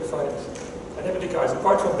criteria certified identity cards,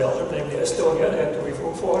 apart from Belgium, namely Estonia. They had to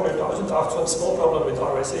revoke 400,000 after some small problem with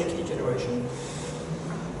RSA key generation.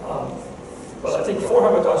 Well, I think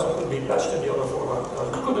 400,000 could be patched and the other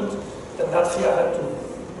 400,000 couldn't. Then Latvia had to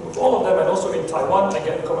remove all of them, and also in Taiwan,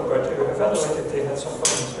 again, common criteria evaluated, they had some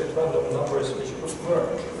problems with random numbers which could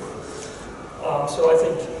merge. So I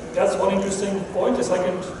think that's one interesting point. The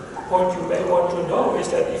second point you may want to know is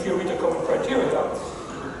that if you read the common criteria,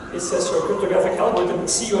 it says for a cryptographic algorithm,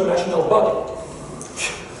 see your national body.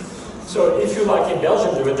 So if you, like in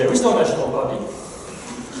Belgium, there is no national body.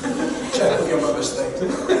 Check with your member state.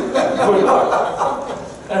 Good luck.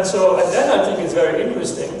 And then I think it's very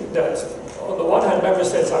interesting that on the one hand, member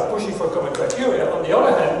states are pushing for common criteria. On the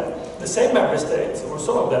other hand, the same member states, or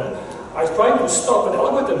some of them, are trying to stop an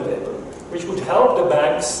algorithm paper, which would help the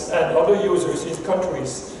banks and other users in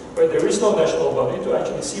countries where there is no national body to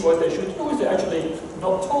actually see what they should use. They're actually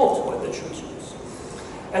not told what they should use.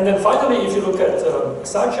 And then finally, if you look at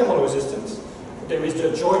side-channel resistance, there is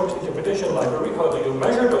the joint interpretation library. How do you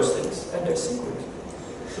measure those things? And they're secret.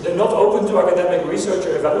 So they're not open to academic research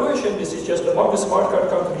or evaluation. This is just among the smart card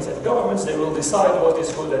companies and governments. They will decide what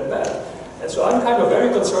is good and bad. And so I'm kind of very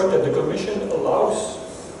concerned that the Commission allows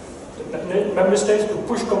the member states to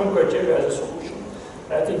push common criteria as a solution.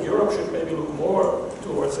 And I think Europe should maybe look more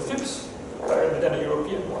towards a FIPS than a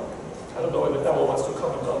European one. I don't know if the panel wants to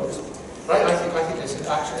comment on this. I think it's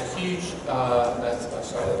actually a huge, I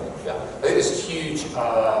think it's a huge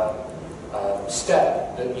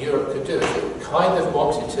step that Europe could do if it kind of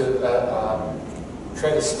wanted to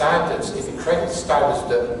create standards. If it created standards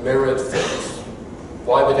that mirrored FIPS,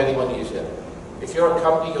 why would anyone use it? If you're a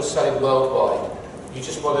company, you're selling worldwide, you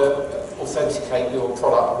just want to authenticate your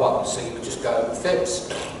product once, so you would just go FIPS,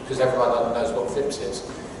 because everyone knows what FIPS is.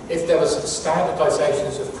 If there was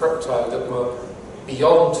standardizations of crypto that were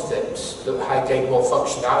beyond FIPS, that gave more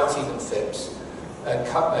functionality than FIPS, and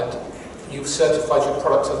you certified your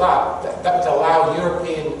product to that would allow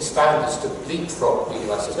European standards to leapfrog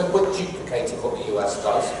the US. There's no point duplicating what the US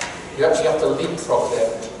does. You actually have to leapfrog there,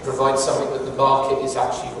 provide something that the market is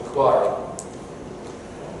actually requiring.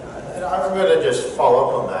 And I'm going to just follow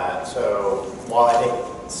up on that. So while I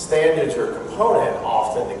think standards are a component,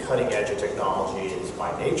 often the cutting edge of technology is by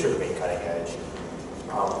nature being cutting edge,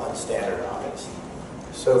 unstandardized.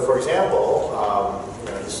 So for example,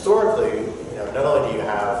 historically, not only do you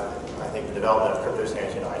have, I think, the development of crypto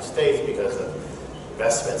standards in the United States because of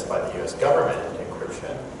investments by the US government in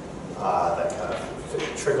encryption that kind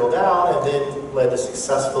of trickled down and then led to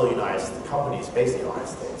successful companies based in the United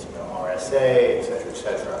States, RSA, et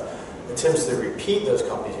cetera, attempts to repeat those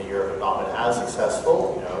companies in Europe have not been as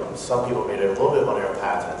successful. Some people made a little bit of money on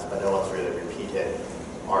patents, but no one's really repeated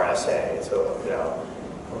RSA. So,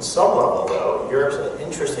 on some level, though, Europe's in an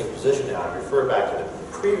interesting position now. I refer back to the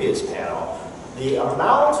previous panel. The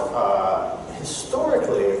amount,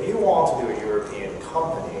 historically, if you want to do a European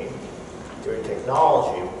company doing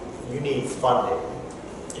technology, you need funding.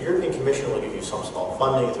 The European Commission will give you some small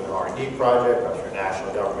funding through an R&D project, perhaps your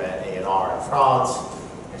national government, ANR in France,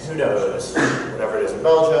 and who knows, whatever it is in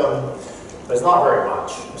Belgium, but it's not very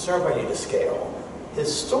much. At a certain point, you need to scale.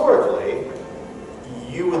 Historically,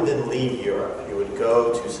 you would then leave Europe. You would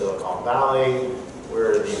go to Silicon Valley,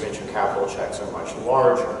 where the venture capital checks are much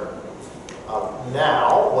larger.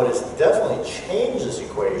 Now, what has definitely changed this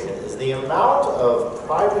equation is the amount of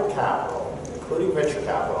private capital, including venture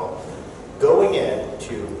capital, going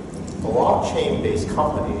into blockchain-based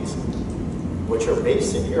companies, which are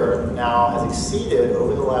based in Europe, now has exceeded,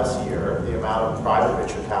 over the last year, the amount of private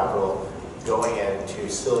venture capital going into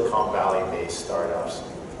Silicon Valley-based startups,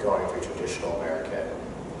 going through traditional American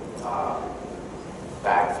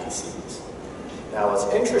backed VCs. Now, what's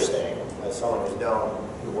interesting, as someone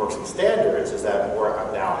who works in standards, is that we're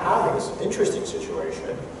now having this interesting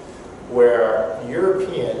situation where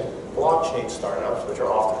European blockchain startups, which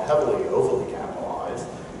are often heavily overly capitalized,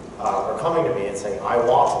 are coming to me and saying, I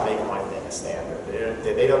want to make my thing a standard.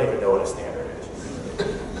 They don't even know what a standard is.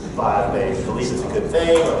 But they believe it's a good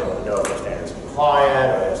thing, or they want to know if their standard is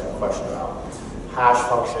compliant, or there's some question about hash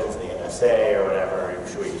functions in the NSA, or whatever.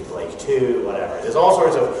 Should we use Blake 2, whatever. There's all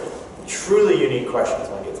sorts of truly unique questions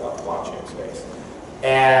when it gets out of the blockchain space.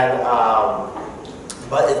 And,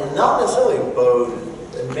 but it not necessarily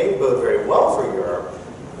it may bode very well for Europe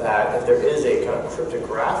that if there is a kind of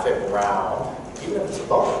cryptographic round, even if it's a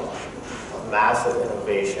bubble, of massive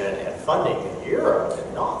innovation and funding in Europe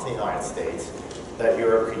and not the United States, that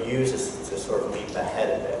Europe could use this to sort of leap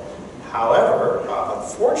ahead of it. However,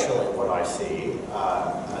 unfortunately, what I see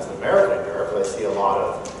as an American in Europe, I see a lot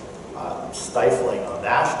of stifling on a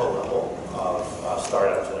national level of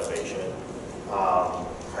startups innovation,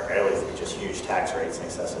 primarily through just huge tax rates and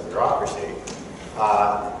excessive bureaucracy.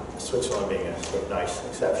 Switzerland being a sort of nice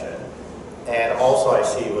exception. And also I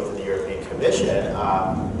see within the European Commission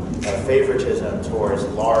a favoritism towards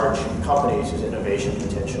large companies whose innovation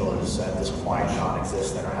potential is at this point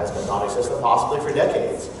non-existent, or has been non-existent possibly for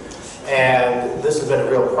decades. And this has been a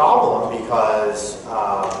real problem because,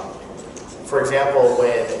 for example,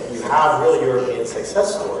 when you have really European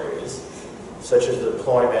success stories, such as the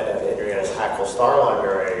deployment of Inria's Hackle Star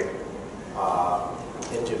library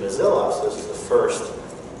into Mozilla, so this is the first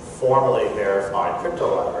formally verified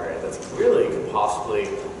crypto library that's really could possibly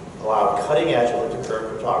allow cutting-edge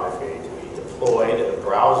elliptic-curve cryptography to be deployed in a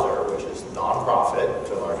browser, which is non-profit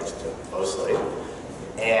to a large extent, mostly,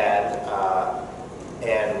 and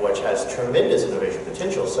which has tremendous innovation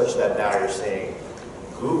potential, such that now you're seeing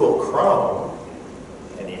Google Chrome,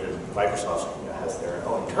 and even Microsoft has their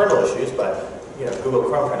own internal issues, but Google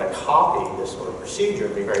Chrome kind of copied this sort of procedure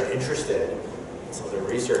and be very interested in some of the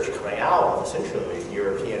research coming out of essentially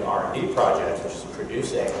European R&D projects, which is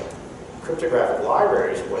producing cryptographic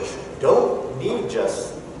libraries which don't need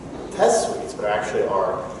just test suites, but actually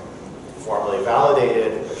are formally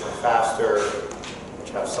validated, which are faster,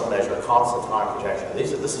 which have some measure of constant time protection.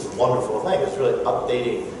 This is a wonderful thing. It's really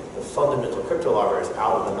updating the fundamental crypto libraries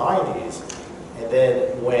out of the 90s. And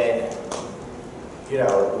then when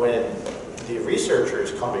the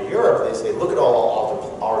researchers come to Europe, they say, look at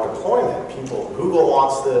all our deployment. Google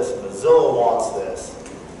wants this, Mozilla wants this.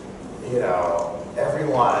 you know,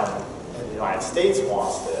 everyone in the United States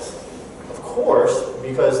wants this. Of course,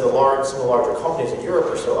 because some of the larger companies in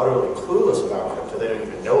Europe are so utterly clueless about crypto, they don't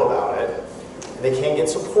even know about it. And they can't get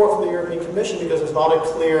support from the European Commission because there's not a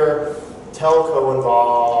clear telco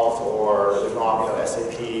involved, or there's not, you know,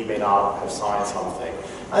 SAP may not have signed something.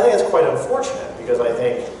 I think it's quite unfortunate because I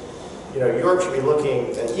think, you know, Europe should be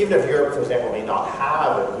looking, and even if Europe, for example, may not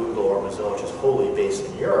have a Google or Mozilla, which is wholly based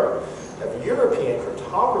in Europe, if European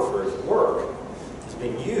cryptographers' work is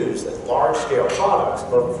being used as large-scale products,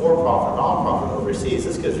 both for-profit and non-profit overseas,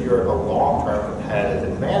 this gives Europe a long-term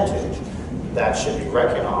competitive advantage that should be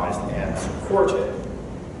recognized and supported.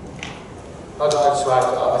 I'd like to add,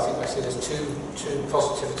 I think I see there's two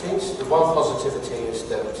positivities. The one positivity is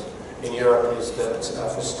that in Europe is that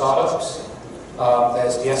for startups,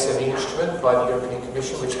 there's the SME instrument by the European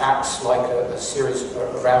Commission, which acts like a series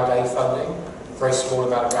of round A funding, very small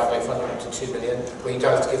amount of round A funding up to 2 million, where you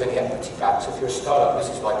don't have to give any equity back. So if you're a startup, this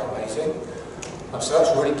is like amazing. So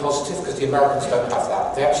that's really positive because the Americans don't have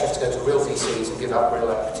that. They actually have to go to real VCs and give up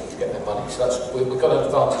real equity to get their money. So we've got an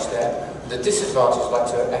advantage there. The disadvantage, I'd like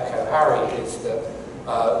to echo Harry, is that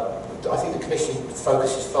I think the Commission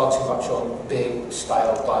focuses far too much on big,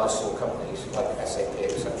 stale dinosaur companies like SAP,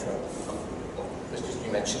 etc.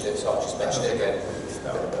 You mentioned it, so I'll just mention it again.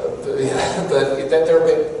 But they're a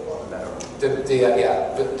bit. But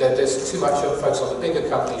there's too much focus on the bigger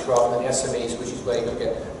companies rather than the SMEs, which is where you're going to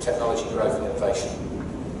get technology growth and innovation.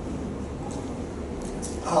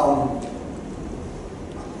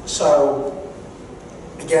 So,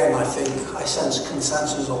 again, I think I sense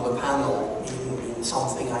consensus on the panel in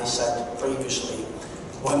something I said previously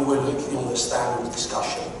when we're looking on the standard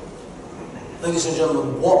discussion. Ladies and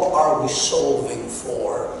gentlemen, what are we solving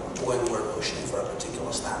for when we're pushing for a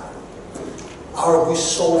particular standard? Are we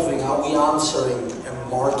answering a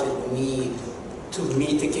market need to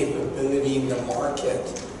meet the capability in the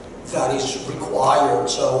market that is required?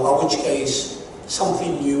 So in which case,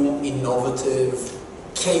 something new, innovative,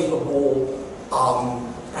 capable,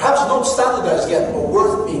 perhaps not standardized yet, but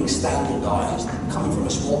worth being standardized, coming from a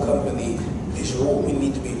small company, is what we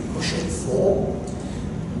need to be pushing for.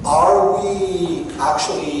 Are we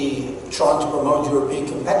actually trying to promote European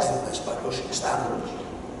competitiveness by pushing standards?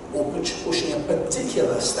 Or pushing a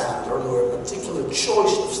particular standard or a particular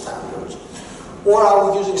choice of standards? Or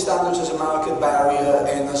are we using standards as a market barrier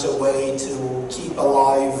and as a way to keep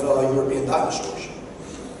alive European dinosaurs?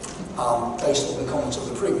 Based on the comments of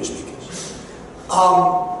the previous speakers.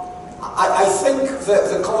 I think that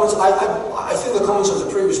the comments, I think the comments of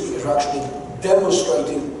the previous speakers are actually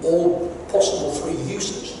demonstrating all possible three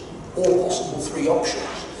uses, all possible three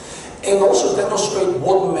options, and also demonstrate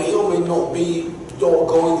what may or may not be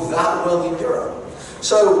going that well in Europe.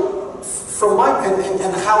 So, from my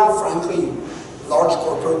and how frankly large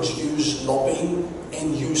corporates use lobbying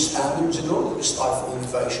and use standards in order to stifle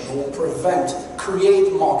innovation or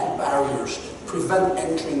create market barriers, prevent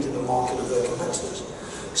entry into the market of their competitors.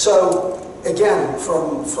 So, again,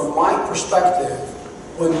 from my perspective,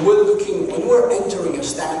 when we're entering a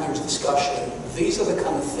standards discussion, these are the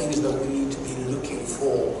kind of things that we need to be looking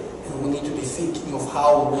for, and we need to be thinking of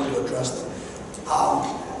how we want to address them.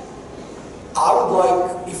 I would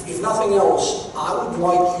like, if nothing else, I would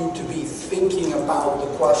like you to be thinking about the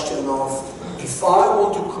question of, if I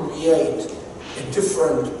want to create a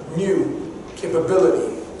different, new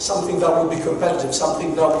capability, something that would be competitive,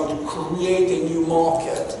 something that would create a new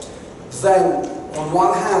market, then on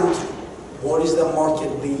one hand, what is the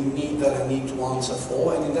market need that I need to answer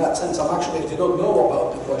for? And in that sense, I did not know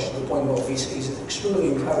about the question, the point about VCs is extremely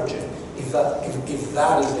encouraging if that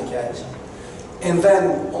is the case. And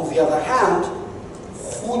then, on the other hand,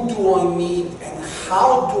 who do I need and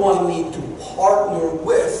how do I need to partner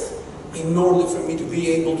with in order for me to be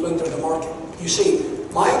able to enter the market? You see,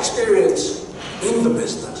 my experience in the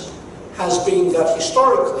business has been that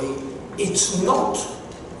historically, it's not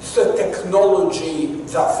the technology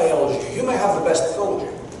that fails you. You may have the best technology.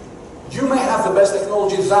 You may have the best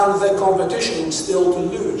technology than the competition still to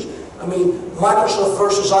lose. I mean, Microsoft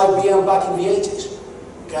versus IBM back in the 80s,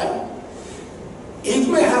 okay? It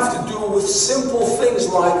may have to do with simple things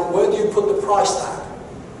like, where do you put the price tag?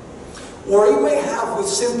 Or it may have with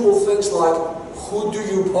simple things like, who do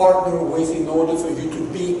you partner with in order for you to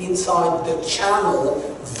be inside the channel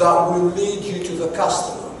that will lead you to the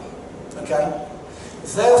customer, okay?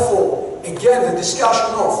 Therefore, again, the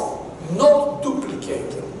discussion of not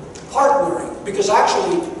duplicating, partnering, because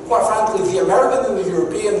actually, quite frankly, the American and the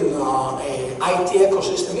European IT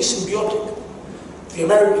ecosystem is symbiotic.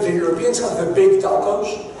 The Europeans have the big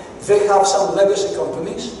telcos, they have some legacy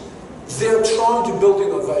companies, they're trying to build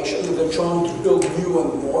innovation and they're trying to build new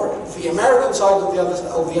and more. The American side, on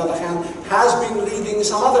the other hand, has been leading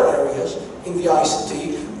some other areas in the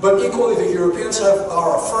ICT, but equally the Europeans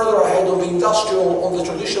are further ahead on the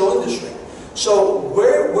traditional industry. So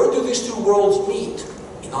where do these two worlds meet?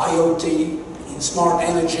 In IoT, in smart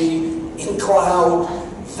energy, in cloud.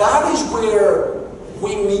 That is where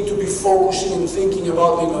we need to be focusing and thinking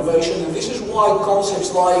about innovation, and this is why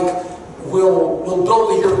concepts like we'll build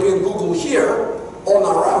the European Google here on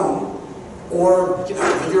our own, or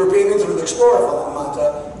the European Internet Explorer for that matter,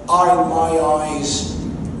 are in my eyes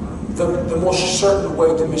the most certain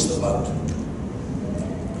way to miss the boat.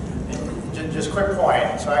 Just a quick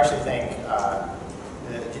point. So I actually think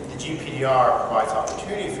the GPDR provides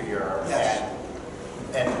opportunity for Europe, yes.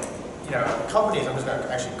 and companies. I'm just going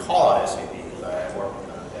to actually call out SAP because I work with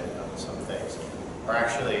them on some things. Are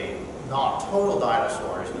actually not total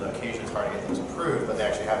dinosaurs, because occasionally it's hard to get things approved, but they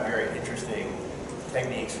actually have very interesting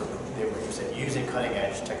techniques for using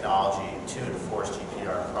cutting-edge technology to enforce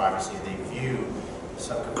GDPR privacy. They view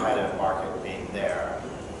some competitive market being there.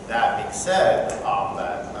 That being said, the problem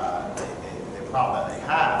that they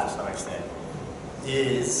have to some extent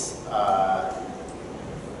is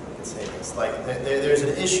it's like there's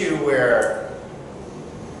an issue where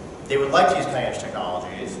they would like to use cutting-edge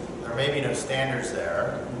technologies. There may be no standards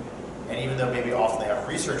there. And even though maybe often they have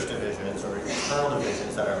research divisions or internal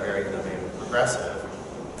divisions that are very innovative and progressive,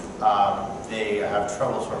 they have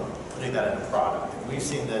trouble sort of putting that into product. And we've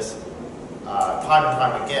seen this time and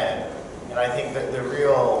time again. And I think that the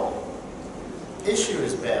real issue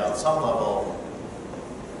has been, on some level,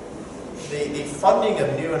 the funding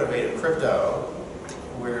of new innovative crypto,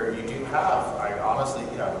 where you do have, I honestly,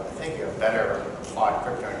 I think you have better applied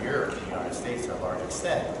crypto in Europe than the United States to a large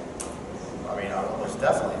extent. I mean, almost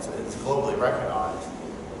definitely, it's globally recognized.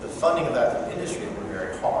 The funding of that industry has been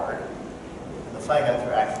very hard. And the funding of that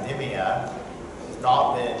through academia has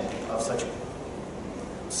not been of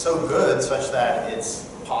so good such that it's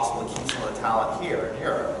possible to keep some of the talent here in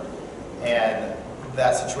Europe. And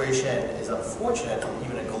that situation is unfortunate from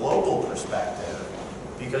even a global perspective,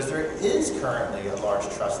 because there is currently a large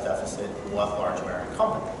trust deficit with large American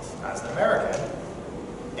companies. As an American,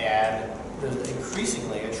 and there's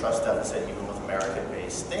increasingly a trust deficit even with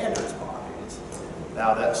American-based standards bodies.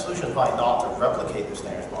 Now, that solution is probably not to replicate the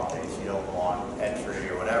standards bodies. You don't want entry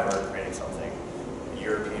or whatever, creating something, a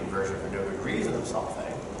European version for no good reason of something.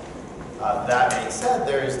 That being said,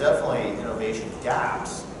 there is definitely innovation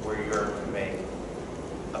gaps where Europe can make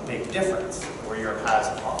a big difference, where Europe has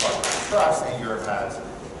trust and Europe has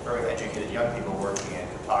very educated young people working in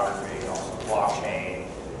cryptography and also blockchain,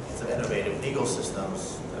 some innovative legal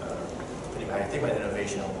systems. I think about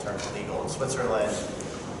innovation in terms of legal in Switzerland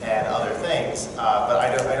and other things, but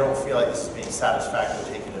I don't feel like this is being satisfactorily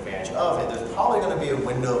taken advantage of. And there's probably going to be a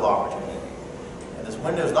window of opportunity, and this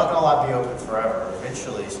window is not going to be open forever.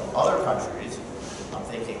 Eventually, some other countries, I'm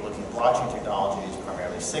thinking, looking at blockchain technologies,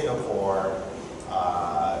 primarily Singapore,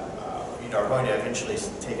 are going to eventually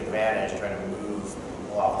take advantage, trying to move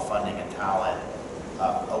a lot of funding and talent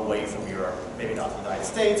away from Europe. Maybe not the United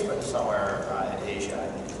States, but somewhere in Asia. I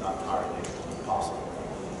think is not entirely possible.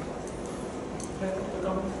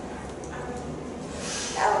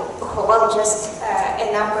 Well, just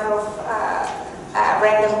a number of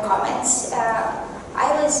random comments.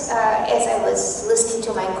 As I was listening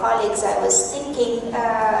to my colleagues, I was thinking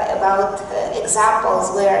about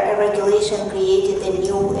examples where a regulation created a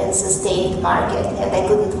new and sustained market, and I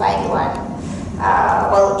couldn't find one.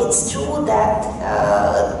 Well, it's true that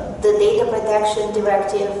the Data Protection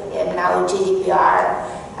Directive and now GDPR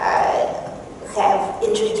have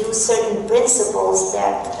introduced certain principles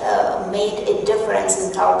that made a difference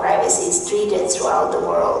in how privacy is treated throughout the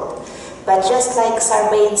world. But just like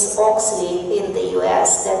Sarbanes-Oxley in the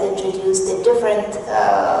US that introduced a different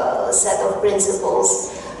set of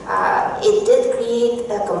principles, it did create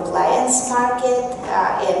a compliance market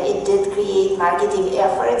and it did create marketing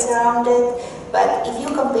efforts around it. But if you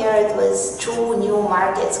compare it with true new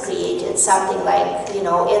markets created, something like,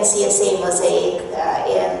 NCSA Mosaic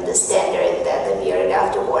and the standard that appeared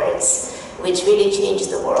afterwards, which really changed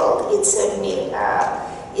the world, it certainly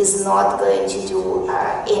is not going to do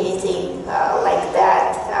anything like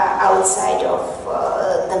that outside of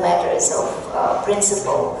the matters of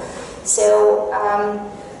principle. So,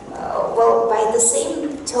 well, by the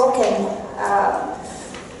same token,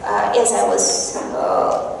 as I was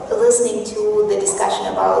listening to the discussion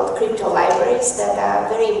about crypto libraries that are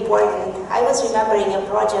very important, I was remembering a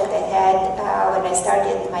project I had when I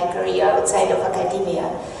started my career outside of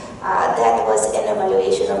academia. That was an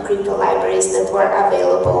evaluation of crypto libraries that were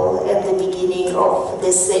available at the beginning of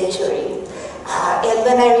this century. And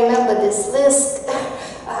when I remember this list,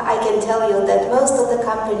 I can tell you that most of the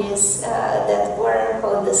companies that were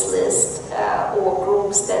on this list or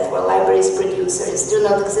groups that were libraries producers do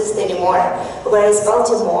not exist anymore, whereas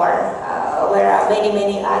Baltimore, where are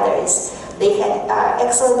many others, they had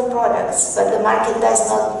excellent products, but the market does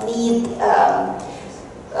not need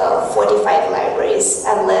 45 libraries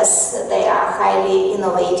unless they are highly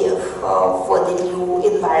innovative for the new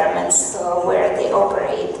environments where they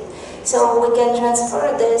operate. So we can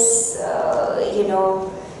transfer this,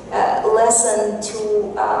 lesson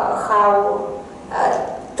to how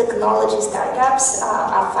technology startups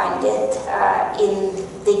are funded in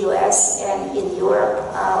the US and in Europe.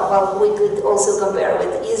 Well, we could also compare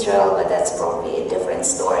with Israel, but that's probably a different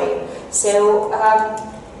story. So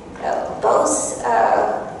both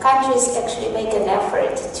countries actually make an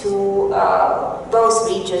effort to, both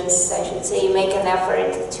regions, I should say, make an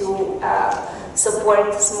effort to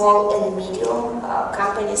support small and medium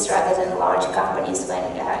companies rather than large companies when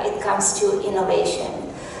it comes to innovation.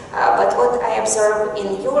 But what I observe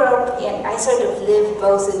in Europe, and I sort of live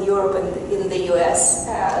both in Europe and in the US,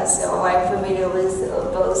 so I'm familiar with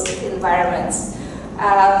both environments.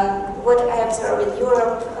 What I observe in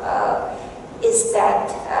Europe is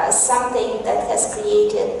that something that has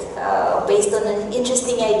created, based on an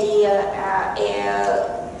interesting idea,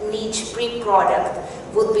 a niche pre-product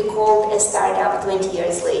would be called a startup 20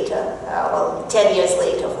 years later, well, 10 years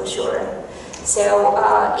later for sure. So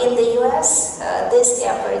in the US, these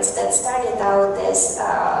efforts that started out as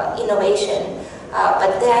innovation,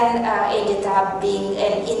 but then ended up being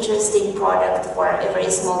an interesting product for a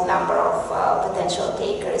very small number of potential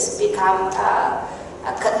takers, become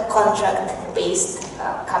contract-based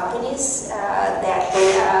companies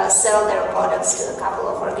that sell their products to a couple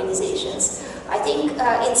of organizations. I think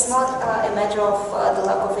it's not a matter of the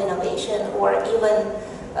lack of innovation or even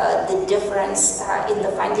the difference in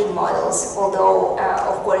the funding models, although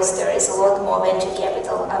of course there is a lot more venture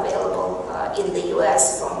capital available in the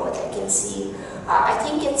US from what I can see. I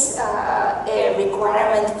think it's a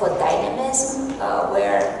requirement for dynamism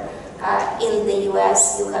where in the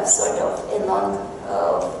US you have sort of a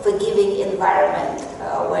non-forgiving environment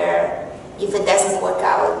where if it doesn't work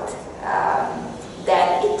out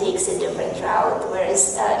then it takes a different route,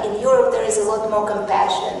 whereas in Europe there is a lot more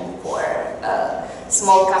compassion for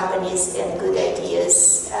small companies and good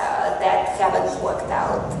ideas that haven't worked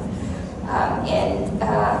out. And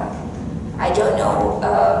I don't know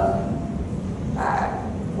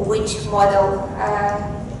which model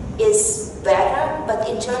is better, but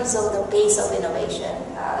in terms of the pace of innovation,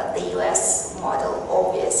 the US model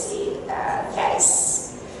obviously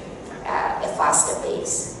has a faster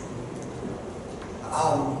pace.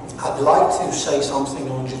 I'd like to say something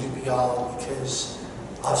on GDPR because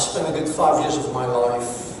I've spent a good 5 years of my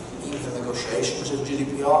life in the negotiations of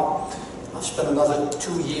GDPR. I've spent another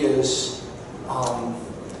 2 years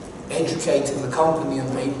educating the company on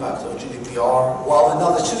the impact of GDPR, while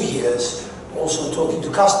another 2 years also talking to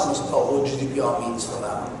customers about what GDPR means for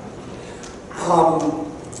them.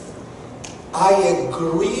 I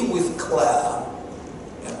agree with Claire.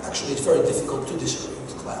 Actually, it's very difficult to disagree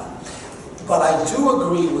with Claire. But I do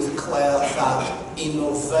agree with Claire that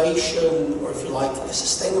innovation, or if you like, a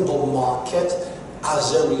sustainable market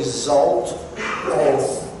as a result of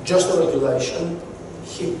just a regulation,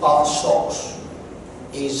 HIPAA, SOX,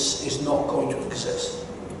 is not going to exist.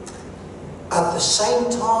 At the same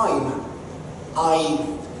time, I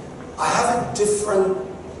have a different,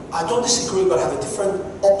 I don't disagree, but I have a different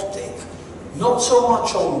optic. Not so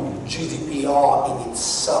much on GDPR in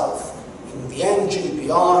itself. In the end,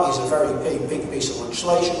 GDPR is a very big piece of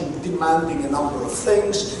legislation demanding a number of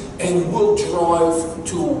things and will drive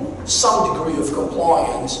to some degree of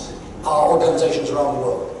compliance organizations around the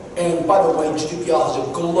world. And by the way, GDPR has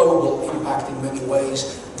a global impact in many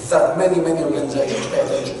ways that many organizations pay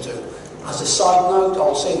attention to. As a side note,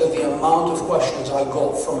 I'll say that the amount of questions I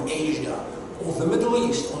got from Asia or the Middle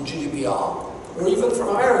East on GDPR, or even from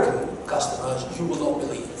American customers, you will not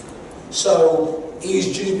believe. So,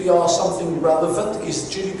 is GDPR something relevant? Is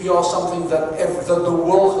GDPR something that the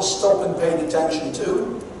world has stopped and paid attention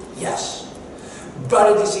to? Yes.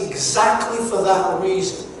 But it is exactly for that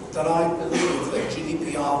reason that I believe that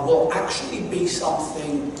GDPR will actually be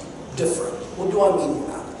something different. What do I mean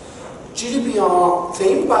by that? GDPR,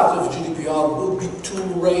 the impact of GDPR will be to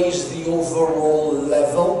raise the overall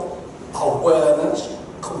level, awareness,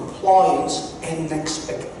 compliance, and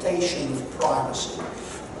expectation of privacy.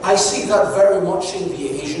 I see that very much in the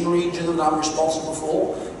Asian region that I'm responsible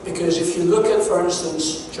for. Because if you look at, for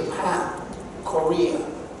instance, Japan, Korea,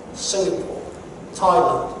 Singapore,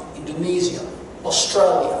 Thailand, Indonesia,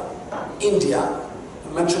 Australia, India,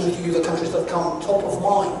 I mentioned to you the countries that come top of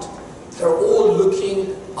mind, they're all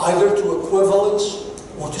looking either to equivalence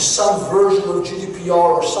or to some version of GDPR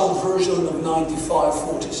or some version of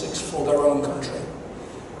 9546 for their own country.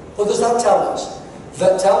 What does that tell us?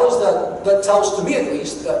 That tells to me at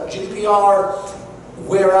least that GDPR,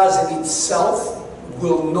 whereas in itself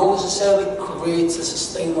will not necessarily create a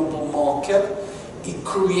sustainable market, it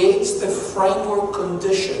creates the framework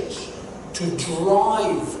conditions to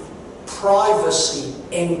drive privacy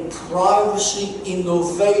and privacy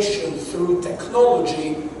innovation through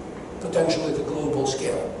technology, potentially at a global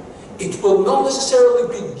scale. It will not necessarily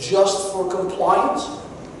be just for compliance.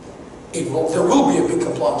 There will be a big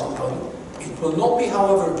compliance component. It will not be,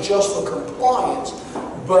 however, just for compliance,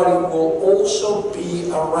 but it will also be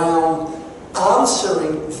around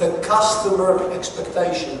answering the customer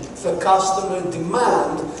expectation, the customer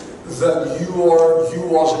demand that you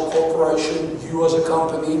as a corporation, you as a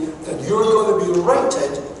company, that you're going to be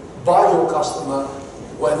rated by your customer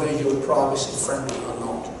whether you're privacy friendly or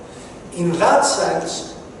not. In that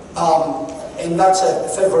sense, and that's a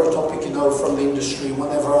favorite topic, you know, from the industry,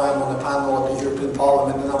 whenever I'm on a panel at the European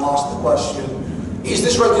Parliament and I'm asked the question, is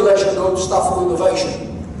this regulation going to stifle innovation?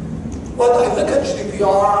 Well, I look at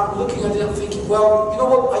GDPR, looking at it and thinking, well, you know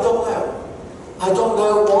what, I don't know. I don't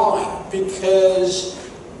know why, because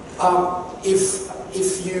it's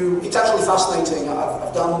actually fascinating.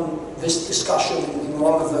 I've done this discussion in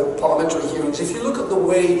one of the parliamentary hearings. If you look at the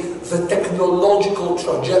way the technological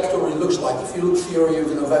trajectory looks like, if you look theory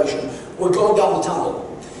of innovation, we're going down the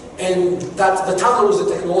tunnel. And that the tunnel is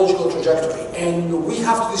the technological trajectory. And we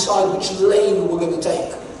have to decide which lane we're going to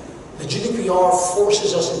take. The GDPR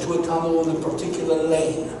forces us into a tunnel in a particular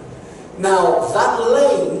lane. Now, that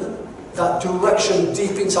lane, that direction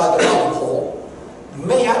deep inside the rabbit hole,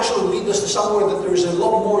 may actually lead us to somewhere that there's a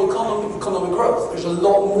lot more economic growth. There's a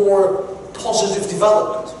lot more positive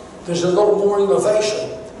development. There's a lot more innovation.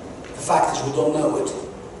 The fact is we don't know it.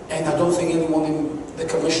 And I don't think anyone in the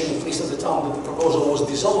Commission, at least at the time that the proposal was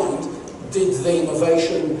designed, did the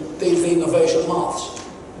innovation maths,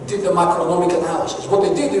 did the macroeconomic analysis. What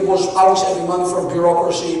they did, it was, are we saving money from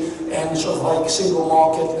bureaucracy and sort of like single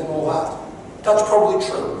market and all that? That's probably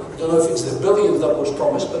true. I don't know if it's the billions that was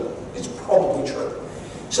promised, but it's probably true.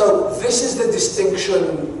 So this is the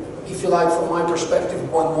distinction, if you like, from my perspective,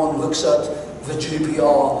 when one looks at the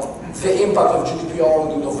GDPR, the impact of GDPR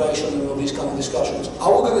on innovation and all these kind of discussions. Are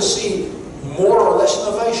we going to see more or less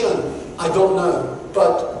innovation? I don't know.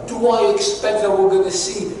 But do I expect that we're going to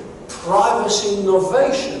see privacy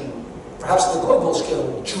innovation, perhaps at the global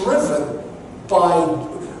scale, driven by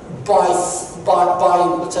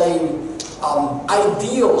let's say,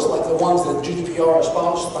 ideals like the ones that GDPR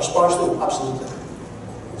aspires to? Absolutely.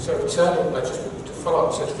 So returning, just to follow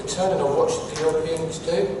up, so returning on what should the Europeans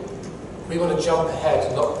do? We want to jump ahead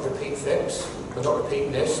and not repeat FIPS, and not repeat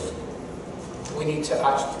NIST. We need to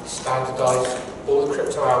actually standardise all the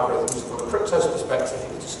crypto algorithms from a crypto's perspective.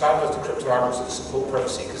 We need to standardise the crypto algorithms that support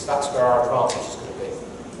privacy, because that's where our advantage is going to be.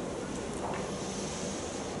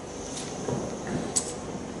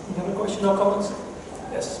 You have a question or comments?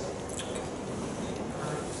 Yes.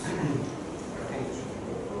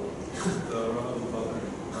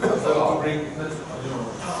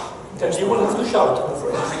 You wanted to shout, I'm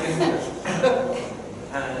afraid.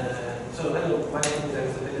 So hello, my name is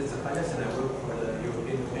Ilias and I work for the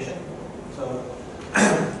European Commission. So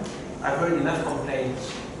I've heard enough complaints,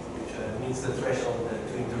 which meets the threshold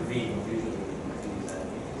to intervene usually in these meetings.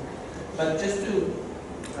 But just to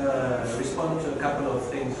respond to a couple of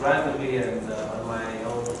things randomly and on my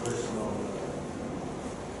own personal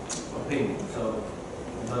opinion. So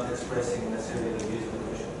I'm not expressing necessarily the views of the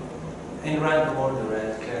Commission. In random order,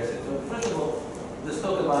 as Claire said. So first of all, let's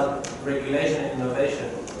talk about regulation and innovation.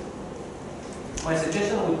 My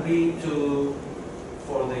suggestion would be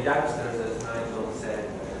for the youngsters, as Nigel said,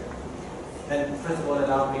 and first of all,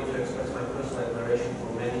 allow me to express my personal admiration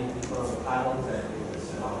for many people on the panels and in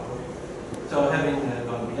this so having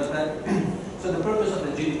gone beyond that, so the purpose of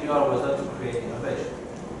the GDPR was not to create innovation.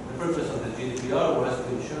 The purpose of the GDPR was to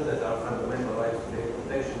ensure that our fundamental right to data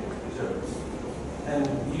protection is preserved. And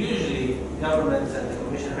usually, governments and the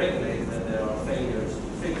Commission regulate when there are failures to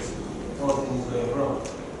fix all things going wrong.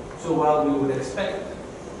 So while we would expect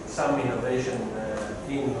some innovation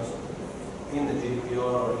in the GDPR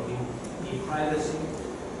or in e-privacy,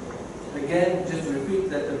 again, just to repeat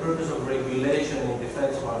that the purpose of regulation in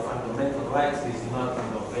defense of our fundamental rights is not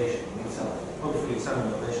innovation in itself. Hopefully some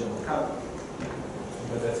innovation will come,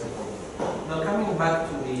 but that's important. Now coming back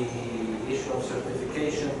to the issue of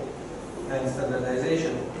certification and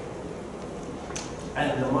standardization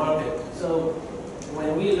and the market. So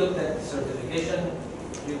when we looked at certification,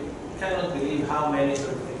 you cannot believe how many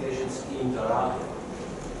certification schemes are out there.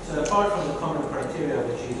 So apart from the common criteria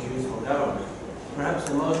which is used for government, perhaps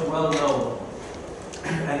the most well-known,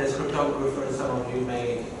 and as cryptographers some of you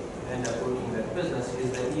may end up working in that business,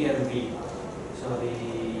 is the EMV. So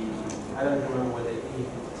I don't remember what the E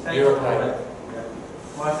stands for, but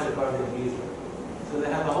MasterCard and Visa. So they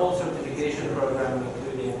have a whole certification program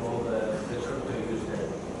including all the crypto used there.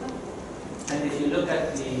 And if you look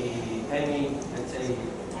at any, let's say,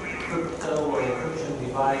 crypto or encryption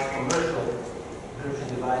device, commercial encryption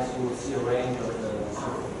device, you will see a range of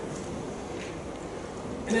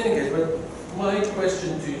in any case, but my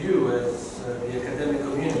question to you as the academic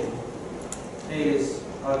community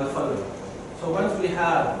are the following. So once we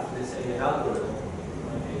have, let's say, an algorithm,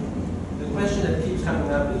 okay, the question that keeps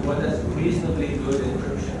coming up is what does reasonably good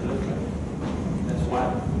encryption look like? That's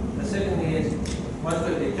one. The second is, once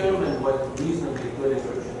we've determined what reasonably good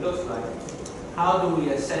encryption looks like, how do we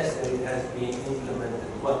assess that it has been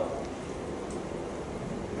implemented well?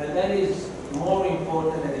 And that is more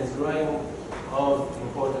important and is growing of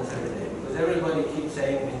importance every day, because everybody keeps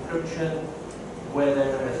saying encryption, whether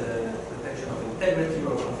as a protection of integrity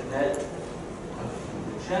or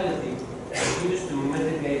confidentiality, is used to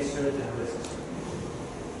mitigate certain risks.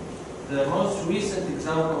 The most recent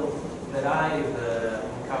example that I've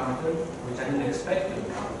encountered, which I didn't expect to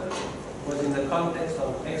encounter, was in the context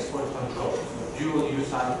of export control, so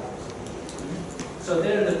dual-use items. So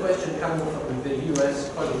there the question coming from the US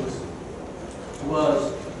colleagues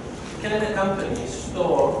was, can a company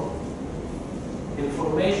store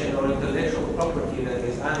information or intellectual property that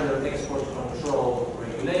is under export control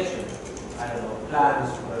regulation? I don't know, plans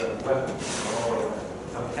for a weapon or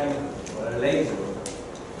some chemical or a laser.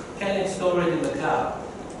 Can it store it in the cloud?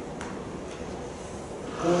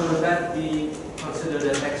 Or would that be considered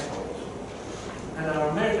an export? And our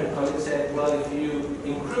American colleague said, well, if you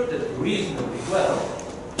encrypt it reasonably well,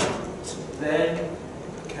 then,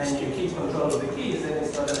 and you keep control of the keys, then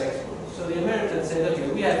it's not an export. So the Americans said, okay,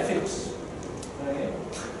 we have fixed. Okay.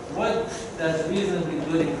 What does reasonably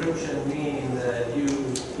good encryption mean in the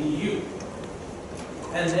EU?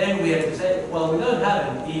 And then we had to say, well, we don't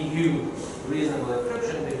have an EU reasonable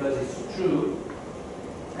encryption because it's true.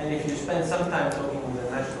 And if you spend some time talking with the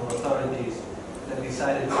national authorities that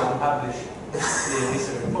decided to publish the Ilias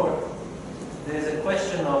report, there's a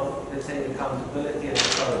question of, let's say, accountability and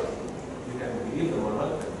authority. You can believe them or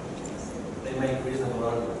not, they make reasonable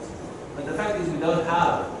arguments. But the fact is we don't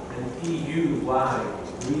have an EU-wide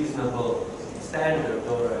reasonable standard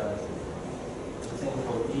or a thing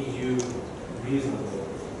called EU reasonable.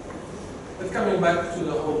 But coming back to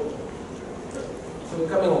the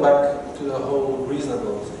whole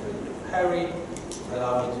reasonable security. Harry,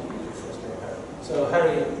 allow me to use your first name, Harry. So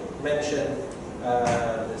Harry mentioned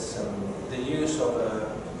the use of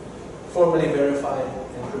a formally verified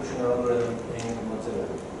encryption algorithm in Mozilla.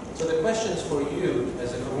 So the questions for you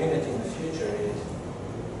as a community in the future is,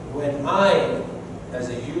 when I, as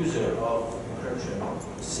a user of encryption,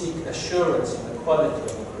 seek assurance in the quality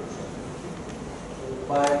of encryption,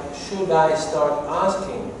 why should I start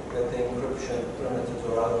asking that the encryption primitives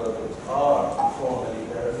or algorithms are formally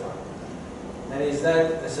verified? And is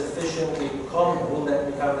that a sufficiently common, will that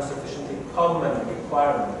become a sufficiently common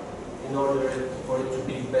requirement in order for it to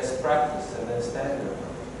be best practice and then standard?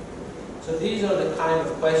 So these are the kind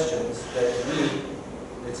of questions that we,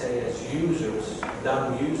 let's say as users,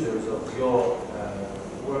 dumb users of your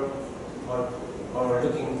work, are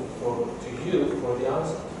looking to you for the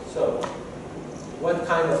answer. So what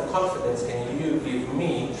kind of confidence can you give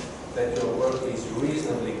me that your work is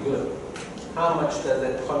reasonably good? How much does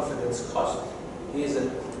that confidence cost?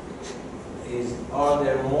 Are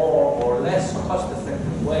there more or less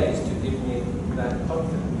cost-effective ways to give me that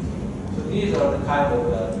confidence? So these are the kind of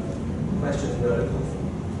questions we are looking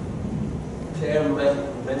for. Claire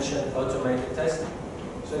mentioned automated testing.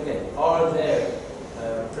 So again, are there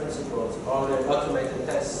principles, are there automated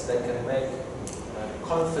tests that can make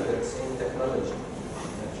confidence in technology?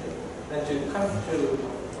 And to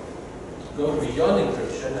go beyond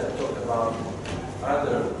encryption and talk about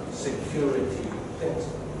other security things,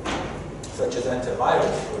 such as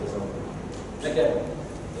antivirus, for example. Again,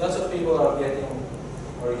 lots of people are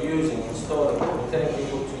installing, telling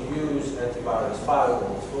people to use antivirus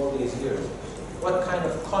firewalls for all these years. What kind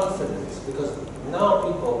of confidence? Because now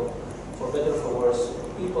people, for better or for worse,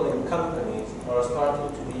 people in companies are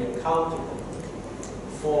starting to be accountable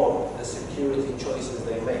for the security choices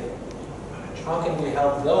they make. how can we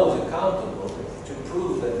help those accountable to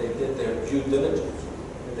prove that they did their due diligence?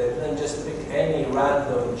 That they didn't just pick any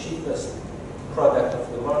random cheapest product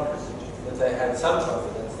of the market. That they had some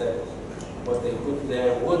confidence that what they put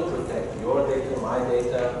there would protect your data, my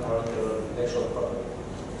data, or the intellectual property.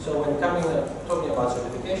 So when talking about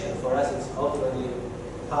certification, for us it's ultimately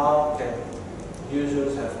how can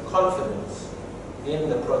users have confidence in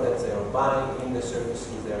the products they are buying, in the services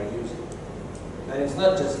they are using. And it's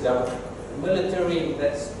not just government. Military,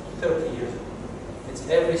 that's 30 years ago. It's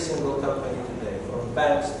every single company today, from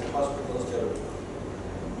banks to hospitals to everything.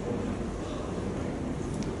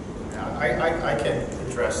 I can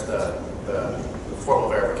address the formal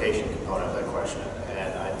verification component of that question,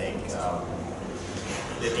 and I think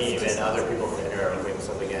Nadeem and other people from Inria will bring this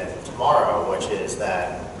up again tomorrow, which is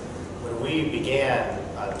that when we began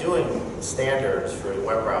doing standards for the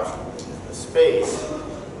web browser space,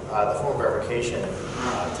 the formal verification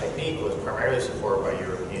technique was primarily supported by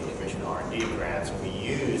European Commission R&D grants, and we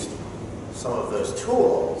used some of those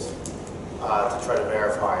tools to try to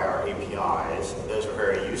verify our APIs, and those are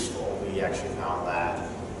very useful. We actually found that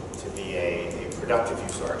to be a productive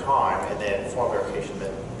use of our time, and then formal verification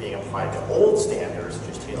that being applied to old standards, such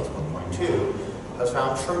as TLS 1.2, has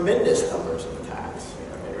found tremendous numbers of attacks.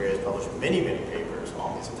 Inria has published many, many papers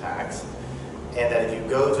on these attacks, and that if you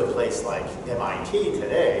go to a place like MIT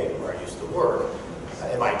today, where I used to work,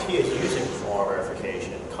 MIT is using formal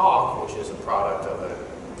verification COC, which is a product of a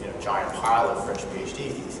giant pile of French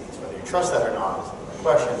PhD theses. Whether you trust that or not is a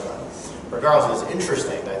question, but regardless, it's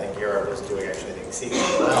interesting that I think Europe is doing actually exceedingly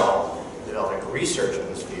well developing research in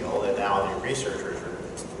this field, and now the researchers are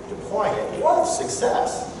deploying it with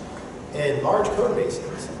success in large code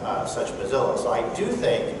bases such as Mozilla. So I do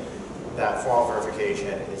think that formal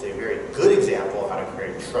verification is a very good example of how to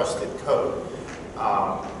create trusted code.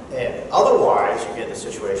 And otherwise, you get the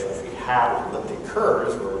situation which we have with elliptic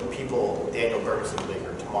curves, where people, Daniel Bergson will be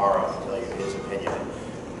here tomorrow to tell you his opinion,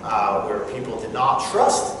 where people did not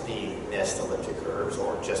trust the NIST elliptic curves,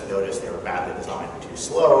 or just noticed they were badly designed and too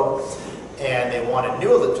slow, and they wanted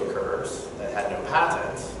new elliptic curves that had no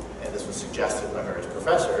patents, and this was suggested by various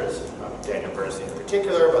professors, Daniel Bernstein in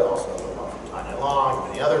particular, but also Tanya Long and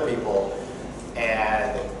many other people,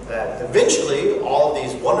 and that eventually all of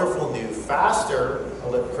these wonderful new, faster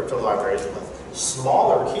crypto libraries with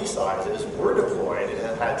smaller key sizes were deployed and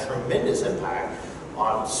have had tremendous impact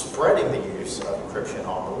on spreading the use of encryption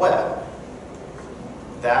on the web.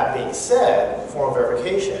 That being said, formal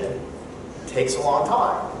verification takes a long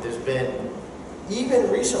time. There's been, even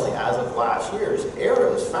recently, as of last year's,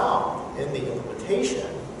 errors found in the implementation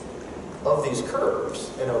of these curves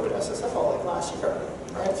in OpenSSL like last year.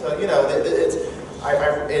 Right? So,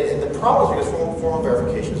 and the problem is because formal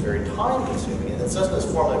verification is very time consuming, and it's not just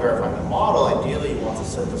formally verifying the model. Ideally, you want to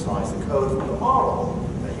synthesize the code from the model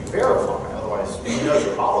that you verify. Otherwise,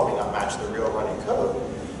 your model may not match the real running code.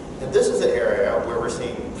 And this is an area where we're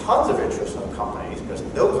seeing tons of interest from companies, because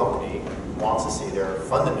no company wants to see their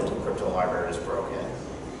fundamental crypto libraries broken.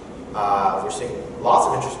 We're seeing lots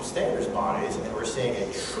of interest from standards bodies, and we're seeing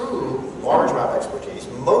a true large amount of expertise,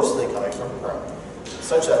 mostly coming from Europe,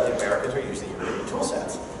 such that the Americans are using European tool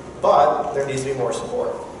sets. But there needs to be more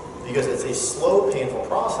support, because it's a slow, painful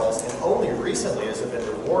process, and only recently has it been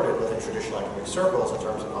rewarded within traditional academic circles in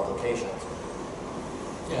terms of publications.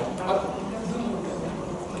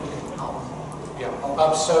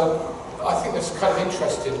 So I think that's kind of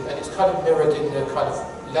interesting, and it's kind of mirrored in the kind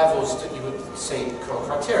of levels that you would see in common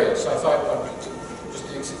criteria. So if I'm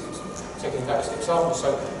just taking that as an example.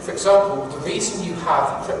 So, for example, the reason you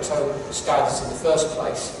have crypto standards in the first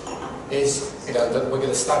place is, that we're going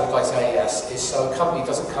to standardize AES, is so a company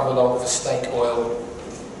doesn't come along with a snake oil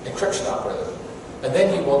encryption algorithm. And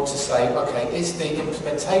then you want to say, okay, is the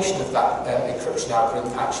implementation of that encryption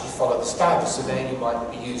algorithm actually follow the standards? So then you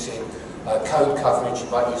might be using code coverage, you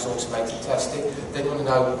might use automated testing. Then you want to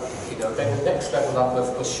know, then the next level up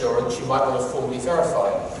of assurance, you might want to formally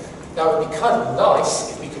verify it. Now, it would be kind of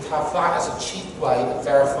nice if we could have that as a cheap way of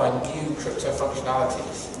verifying new crypto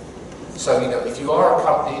functionalities. So, if you are a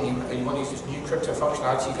company and you want to use this new crypto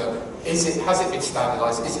functionality, you go, has it been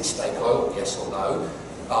standardized? Is it snake oil? Yes or no?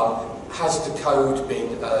 Has the code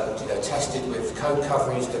been tested with code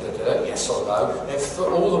coverage? Yes or no? If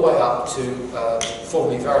all the way up to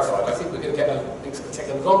formally verified. I think we're going to it's going to take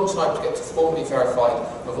a long time to get to formally verified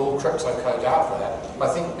of all crypto code out there. I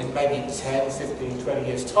think in maybe 10, 15, 20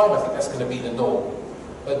 years' time, I think that's going to be the norm.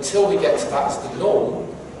 Until we get to that as the norm,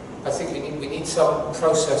 I think we need some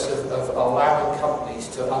process of allowing companies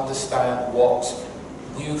to understand what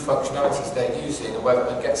new functionalities they're using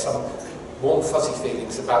and get some warm fuzzy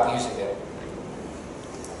feelings about using it.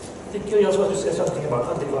 think Ilias wants to say something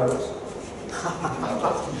about antivirus.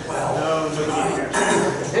 Well,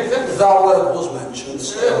 that word was mentioned,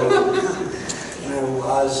 so, you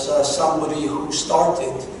know, as somebody who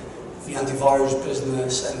started the antivirus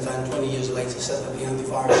business and then 20 years later said that the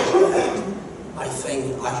antivirus is dead, I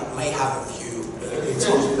think I may have a view. It's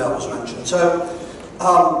something that was mentioned. So,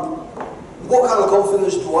 what kind of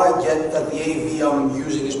confidence do I get that the AV I'm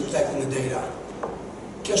using is protecting the data?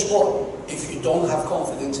 Guess what? If you don't have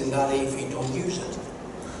confidence in that AV, don't use it.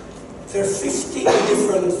 There are 15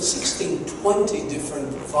 different, 16, 20 different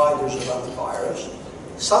providers of antivirus.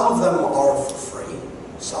 Some of them are for free,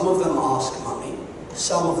 some of them ask money,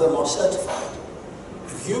 some of them are certified.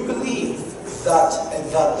 If you believe that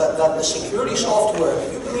the security software,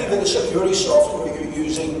 if you believe in the security software you're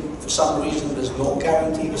using, for some reason there's no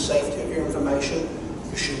guarantee the safety of your information,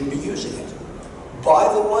 you shouldn't be using it.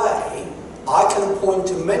 By the way, I can point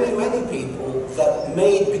to many, many people that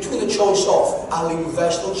made between a choice of I'll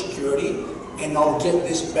invest on security and I'll get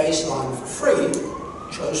this baseline for free,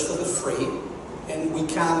 chose for the free, and we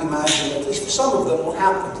can imagine, at least for some of them, what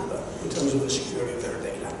happened to them in terms of the security of their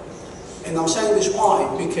data. And I'm saying this why?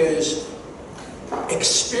 Because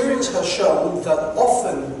experience has shown that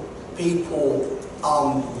often people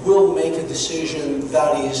will make a decision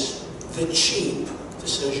that is the cheap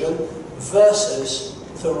decision versus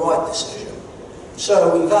the right decision.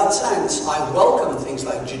 So in that sense, I welcome things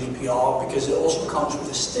like GDPR because it also comes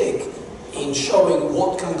with a stick in showing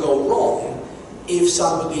what can go wrong if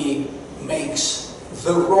somebody makes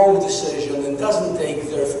the wrong decision and doesn't take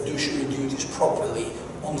their fiduciary duties properly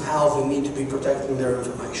on how they need to be protecting their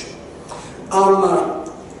information.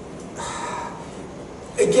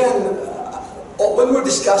 Again, when we're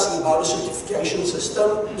discussing about a certification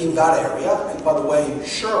system in that area, and by the way,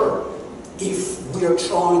 sure, if we are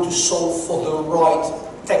trying to solve for the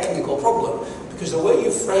right technical problem, because the way you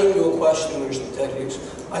frame your question, Mr. Technics,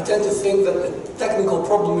 I tend to think that the technical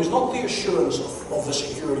problem is not the assurance of the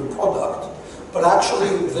security product, but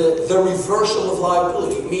actually the reversal of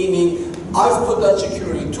liability, meaning I've put that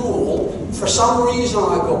security tool, for some reason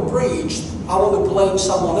I got breached, I want to blame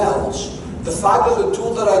someone else. The fact that the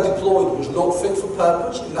tool that I deployed was not fit for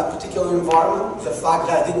purpose in that particular environment, the fact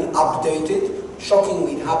that I didn't update it,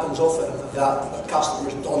 shockingly it happens often that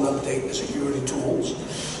customers don't update the security tools,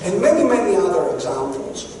 and many, many other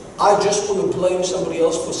examples. I just want to blame somebody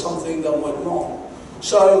else for something that went wrong.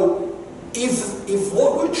 So if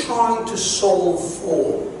what we're trying to solve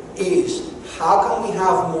for is how can we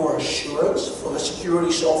have more assurance for the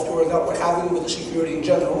security software that we're having with the security in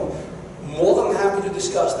general, more than happy to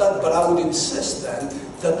discuss that, but I would insist then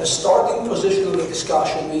that the starting position of the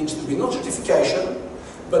discussion needs to be not certification,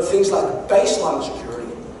 but things like baseline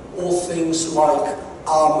security, or things like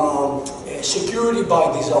security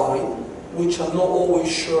by design, which I'm not always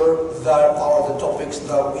sure that are the topics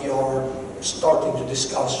that we are starting to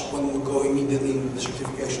discuss when we go immediately into the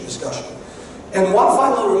certification discussion. And one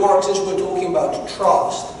final remark, since we're talking about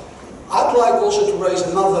trust, I'd like also to raise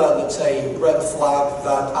another, let's say, red flag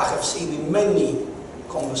that I have seen in many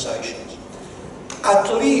conversations. At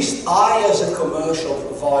least I, as a commercial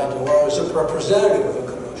provider, or as a representative of a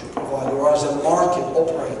commercial provider, or as a market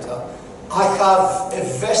operator, I have a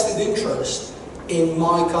vested interest in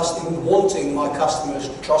wanting my customers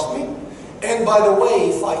to trust me. And by the way,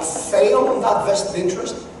 if I fail on that vested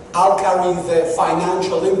interest, I'll carry the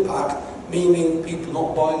financial impact, meaning people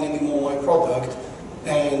not buying any more my product,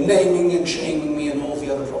 and naming and shaming me and all the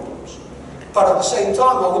other problems. But at the same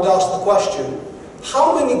time, I would ask the question,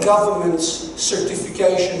 how many governments'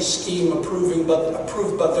 certification scheme approved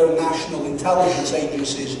by their national intelligence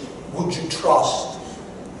agencies would you trust?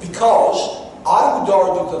 Because I would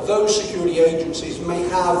argue that those security agencies may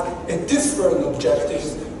have a different objective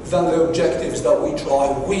than the objectives that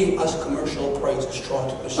we as commercial operators try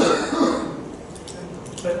to pursue.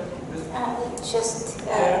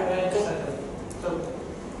 So,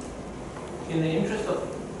 in the interest of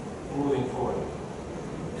moving forward,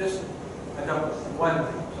 just one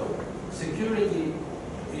thing. So, security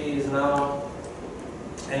is now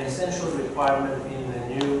an essential requirement in the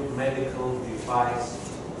new medical device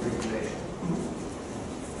regulation.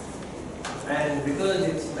 And because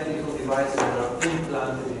it's medical devices that are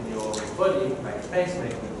implanted in your body, like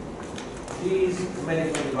pacemakers, these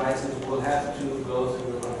medical devices will have to go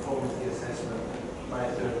through a conformity assessment by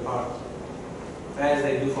a third party, as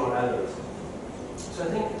they do for others. So I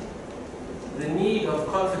think the need of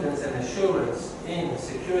confidence and assurance in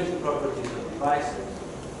security properties of devices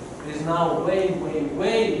is now way, way,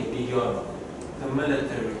 way beyond the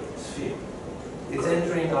military sphere. It's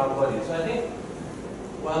entering our body. So I think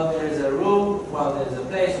Well, there is a room, well, there is a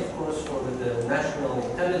place, of course, for the national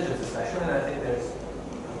intelligence discussion, and I think there's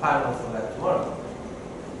a panel for that tomorrow.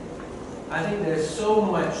 I think there's so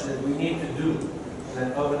much that we need to do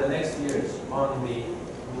over the next years on the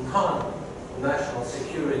non-national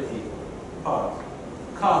security part.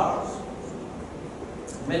 Cars,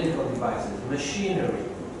 medical devices, machinery,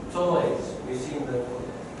 toys, we've seen them.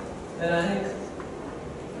 And I think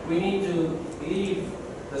we need to leave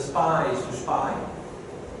the spies to spy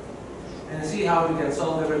and see how we can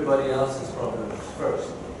solve everybody else's problems first.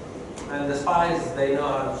 And the spies, they know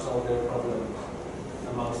how to solve their problems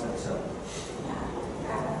amongst themselves.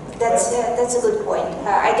 That's a good point.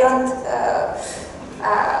 I don't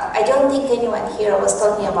think anyone here was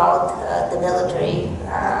talking about the military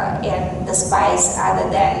and the spies, other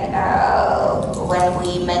than when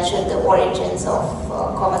we mentioned the origins of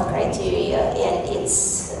common criteria and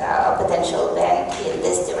its potential bend in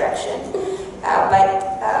this direction. But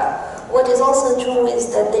what is also true is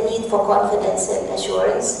that the need for confidence and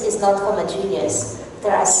assurance is not homogeneous.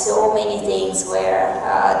 There are so many things where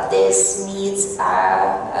these needs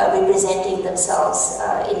are representing themselves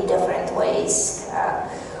in different ways.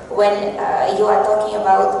 When you are talking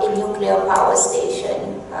about a nuclear power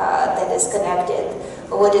station that is connected,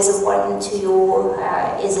 what is important to you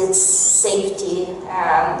is its safety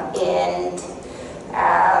and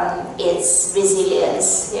its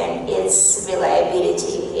resilience and its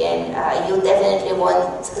reliability, and you definitely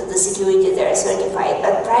want the security there certified.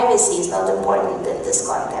 But privacy is not important in this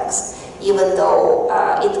context, even though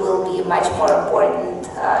it will be much more important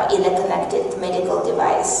in a connected medical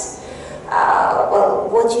device. Well,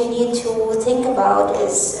 what you need to think about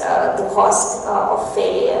is the cost of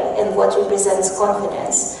failure and what represents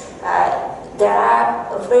confidence. There are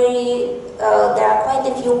quite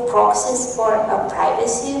a few proxies for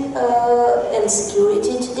privacy and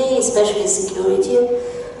security today, especially security,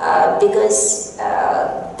 because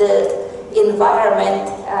the environment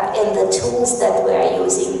and the tools that we are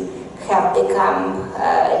using have become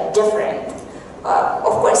different.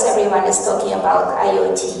 Of course, everyone is talking about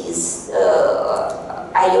IoTs.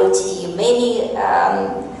 IoT, many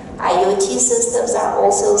IoT systems are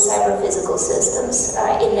also cyber-physical systems.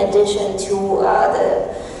 In addition to the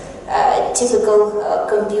typical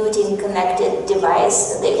computing connected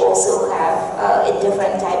device, they also have a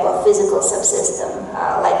different type of physical subsystem,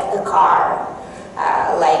 like a car,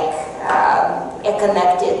 like a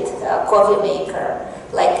connected coffee maker,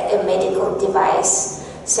 like a medical device.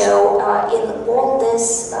 So in all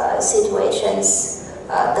these situations,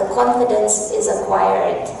 the confidence is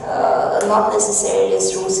acquired not necessarily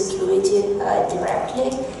through security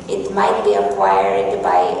directly. It might be acquired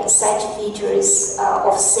by such features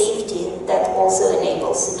of safety that also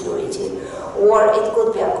enable security, or it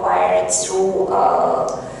could be acquired through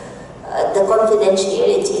the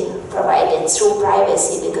confidentiality provided through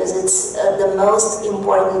privacy, because it's the most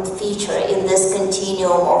important feature in this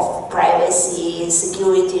continuum of privacy,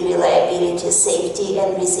 security, reliability, safety,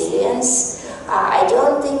 and resilience. I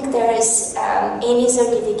don't think there is any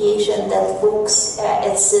certification that looks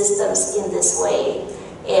at systems in this way,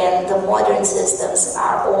 and the modern systems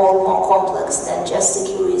are all more complex than just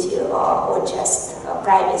security or just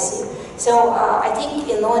privacy. So I think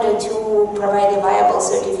in order to provide a viable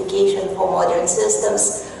certification for modern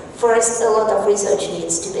systems, first a lot of research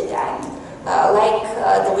needs to be done. Like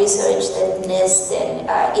the research that NIST and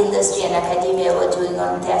industry and academia were doing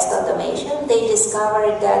on test automation, they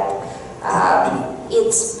discovered that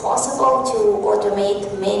it's possible to automate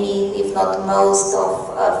many, if not most,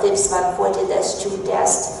 of FIPS 140-2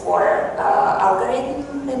 tests for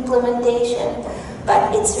algorithm implementation,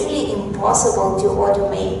 but it's really impossible to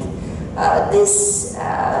automate this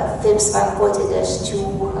FIPS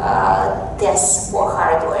 140-2 tests for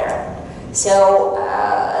hardware. So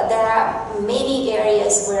there are many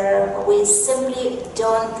areas where we simply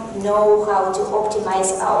don't know how to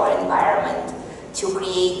optimize our environment to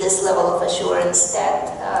create this level of assurance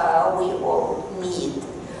that we all need.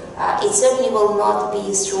 It certainly will not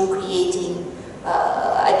be through creating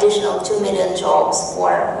additional 2 million jobs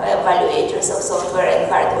for evaluators of software and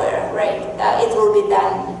hardware, right? It will be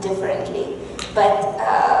done differently, but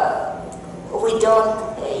we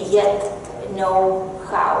don't yet know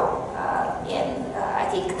how, and I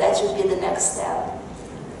think that should be the next step.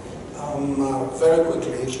 Very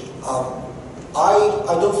quickly,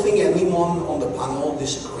 I don't think anyone on the panel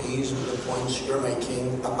disagrees with the points you're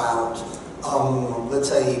making about, let's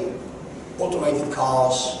say, automated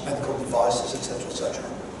cars, medical devices, etc., etc.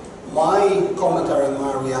 My commentary and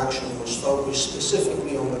my reaction was focused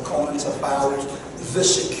specifically on the comments about the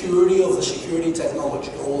security of the security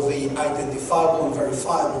technology, or the identifiable and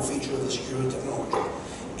verifiable feature of the security technology.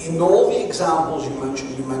 In all the examples you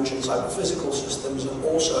mentioned cyber-physical systems, and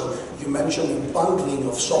also you mentioned the bundling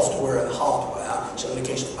of software and hardware, so in the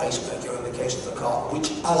case of the pacemaker, in the case of the car,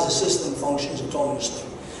 which as a system functions autonomously.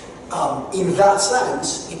 In that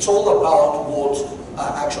sense, it's all about what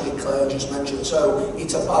actually Claire just mentioned. So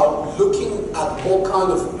it's about looking at what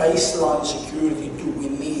kind of baseline security do we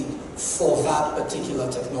need for that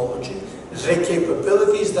particular technology, the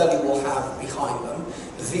capabilities that it will have behind them,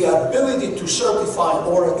 the ability to certify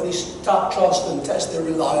or at least trust and test the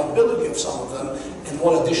reliability of some of them, and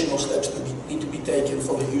what additional steps need to be taken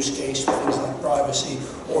for the use case for things like privacy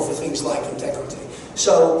or for things like integrity.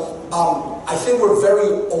 So I think we're very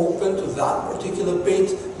open to that particular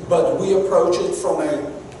bit, but we approach it from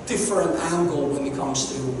a different angle when it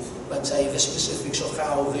comes to, let's say, the specifics of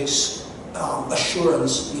how this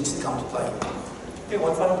assurance needs to come to play. Okay,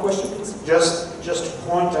 one final question, please. Just to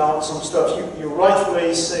point out some stuff, you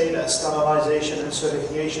rightfully say that standardization and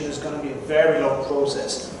certification is going to be a very long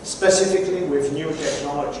process, specifically with new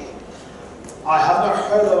technology. I have not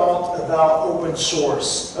heard a lot about open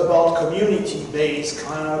source, about community-based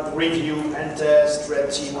kind of review, pen test,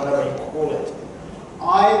 red team, whatever you call it.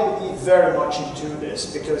 I believe very much into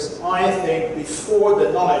this because I think before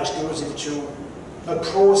the knowledge goes into a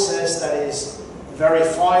process that is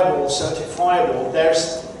verifiable, certifiable,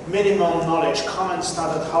 there's minimum knowledge, common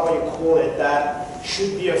standard, how you call it, that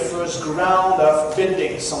should be a first ground of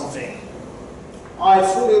building something. I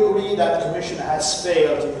fully agree that the Commission has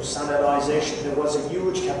failed to do standardization. There was a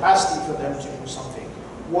huge capacity for them to do something.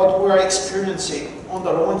 What we're experiencing on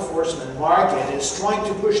the law enforcement market is trying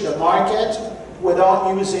to push the market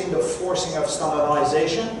without using the forcing of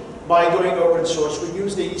standardization by going open source. We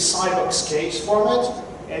use the ECRYPT case format.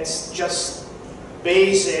 It's just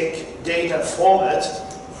basic data format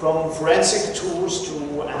from forensic tools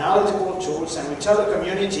to analytical tools, and we tell the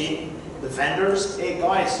community, the vendors, hey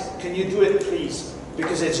guys, can you do it please?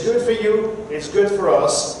 Because it's good for you, it's good for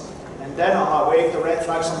us, and then I'll wave the red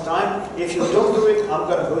flag sometime. If you don't do it, I'm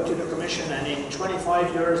going to go to the Commission, and in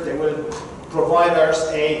 25 years they will provide us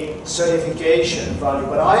a certification value.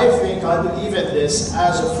 But I believe in this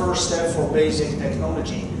as a first step for basic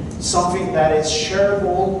technology, something that is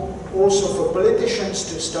shareable also for politicians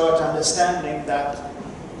to start understanding that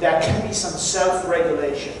there can be some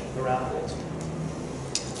self-regulation around it.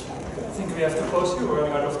 I think we have to close here. We're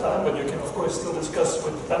running out of time, but you can of course still discuss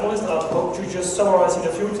with the panelists. I hope to just summarizing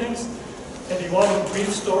a few things. Maybe one brief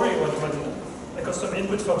story when I got some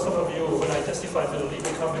input from some of you when I testified to the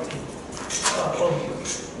legal committee on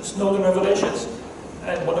Snowden revelations.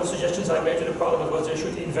 And one of the suggestions I made to the Parliament was they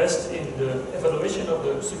should invest in the evaluation of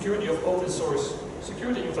the security of open source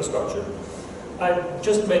security infrastructure. I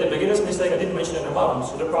just made a beginner's mistake, I didn't mention an amount.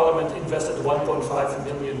 So the Parliament invested 1.5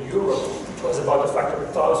 million euro, which was about a factor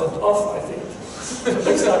of 1,000 off, I think. So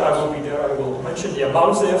next time I will be there, I will mention the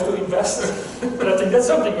amounts they have to invest. But I think that's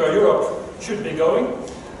something where Europe should be going.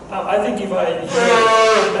 I think if I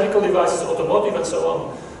hear medical devices, automotive and so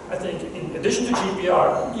on, I think in addition to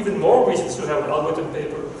GDPR, even more reasons to have an algorithm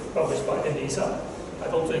paper published by ENISA. I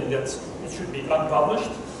don't think that it should be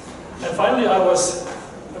unpublished. And finally, I was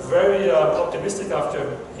very optimistic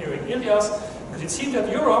after hearing Ilias, because it seemed that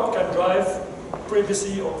Europe can drive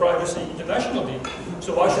privacy internationally.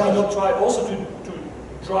 So why should we not try also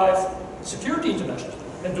to drive security internationally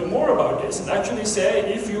and do more about this and actually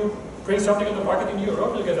say if you bring something on the market in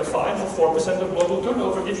Europe, you get a fine of 4% of global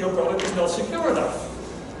turnover if your product is not secure enough.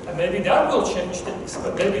 And maybe that will change things,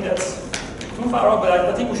 but maybe that's too far off. But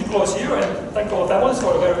I think we should close here and thank all the panelists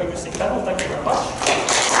for a very interesting panel. Thank you very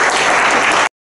much.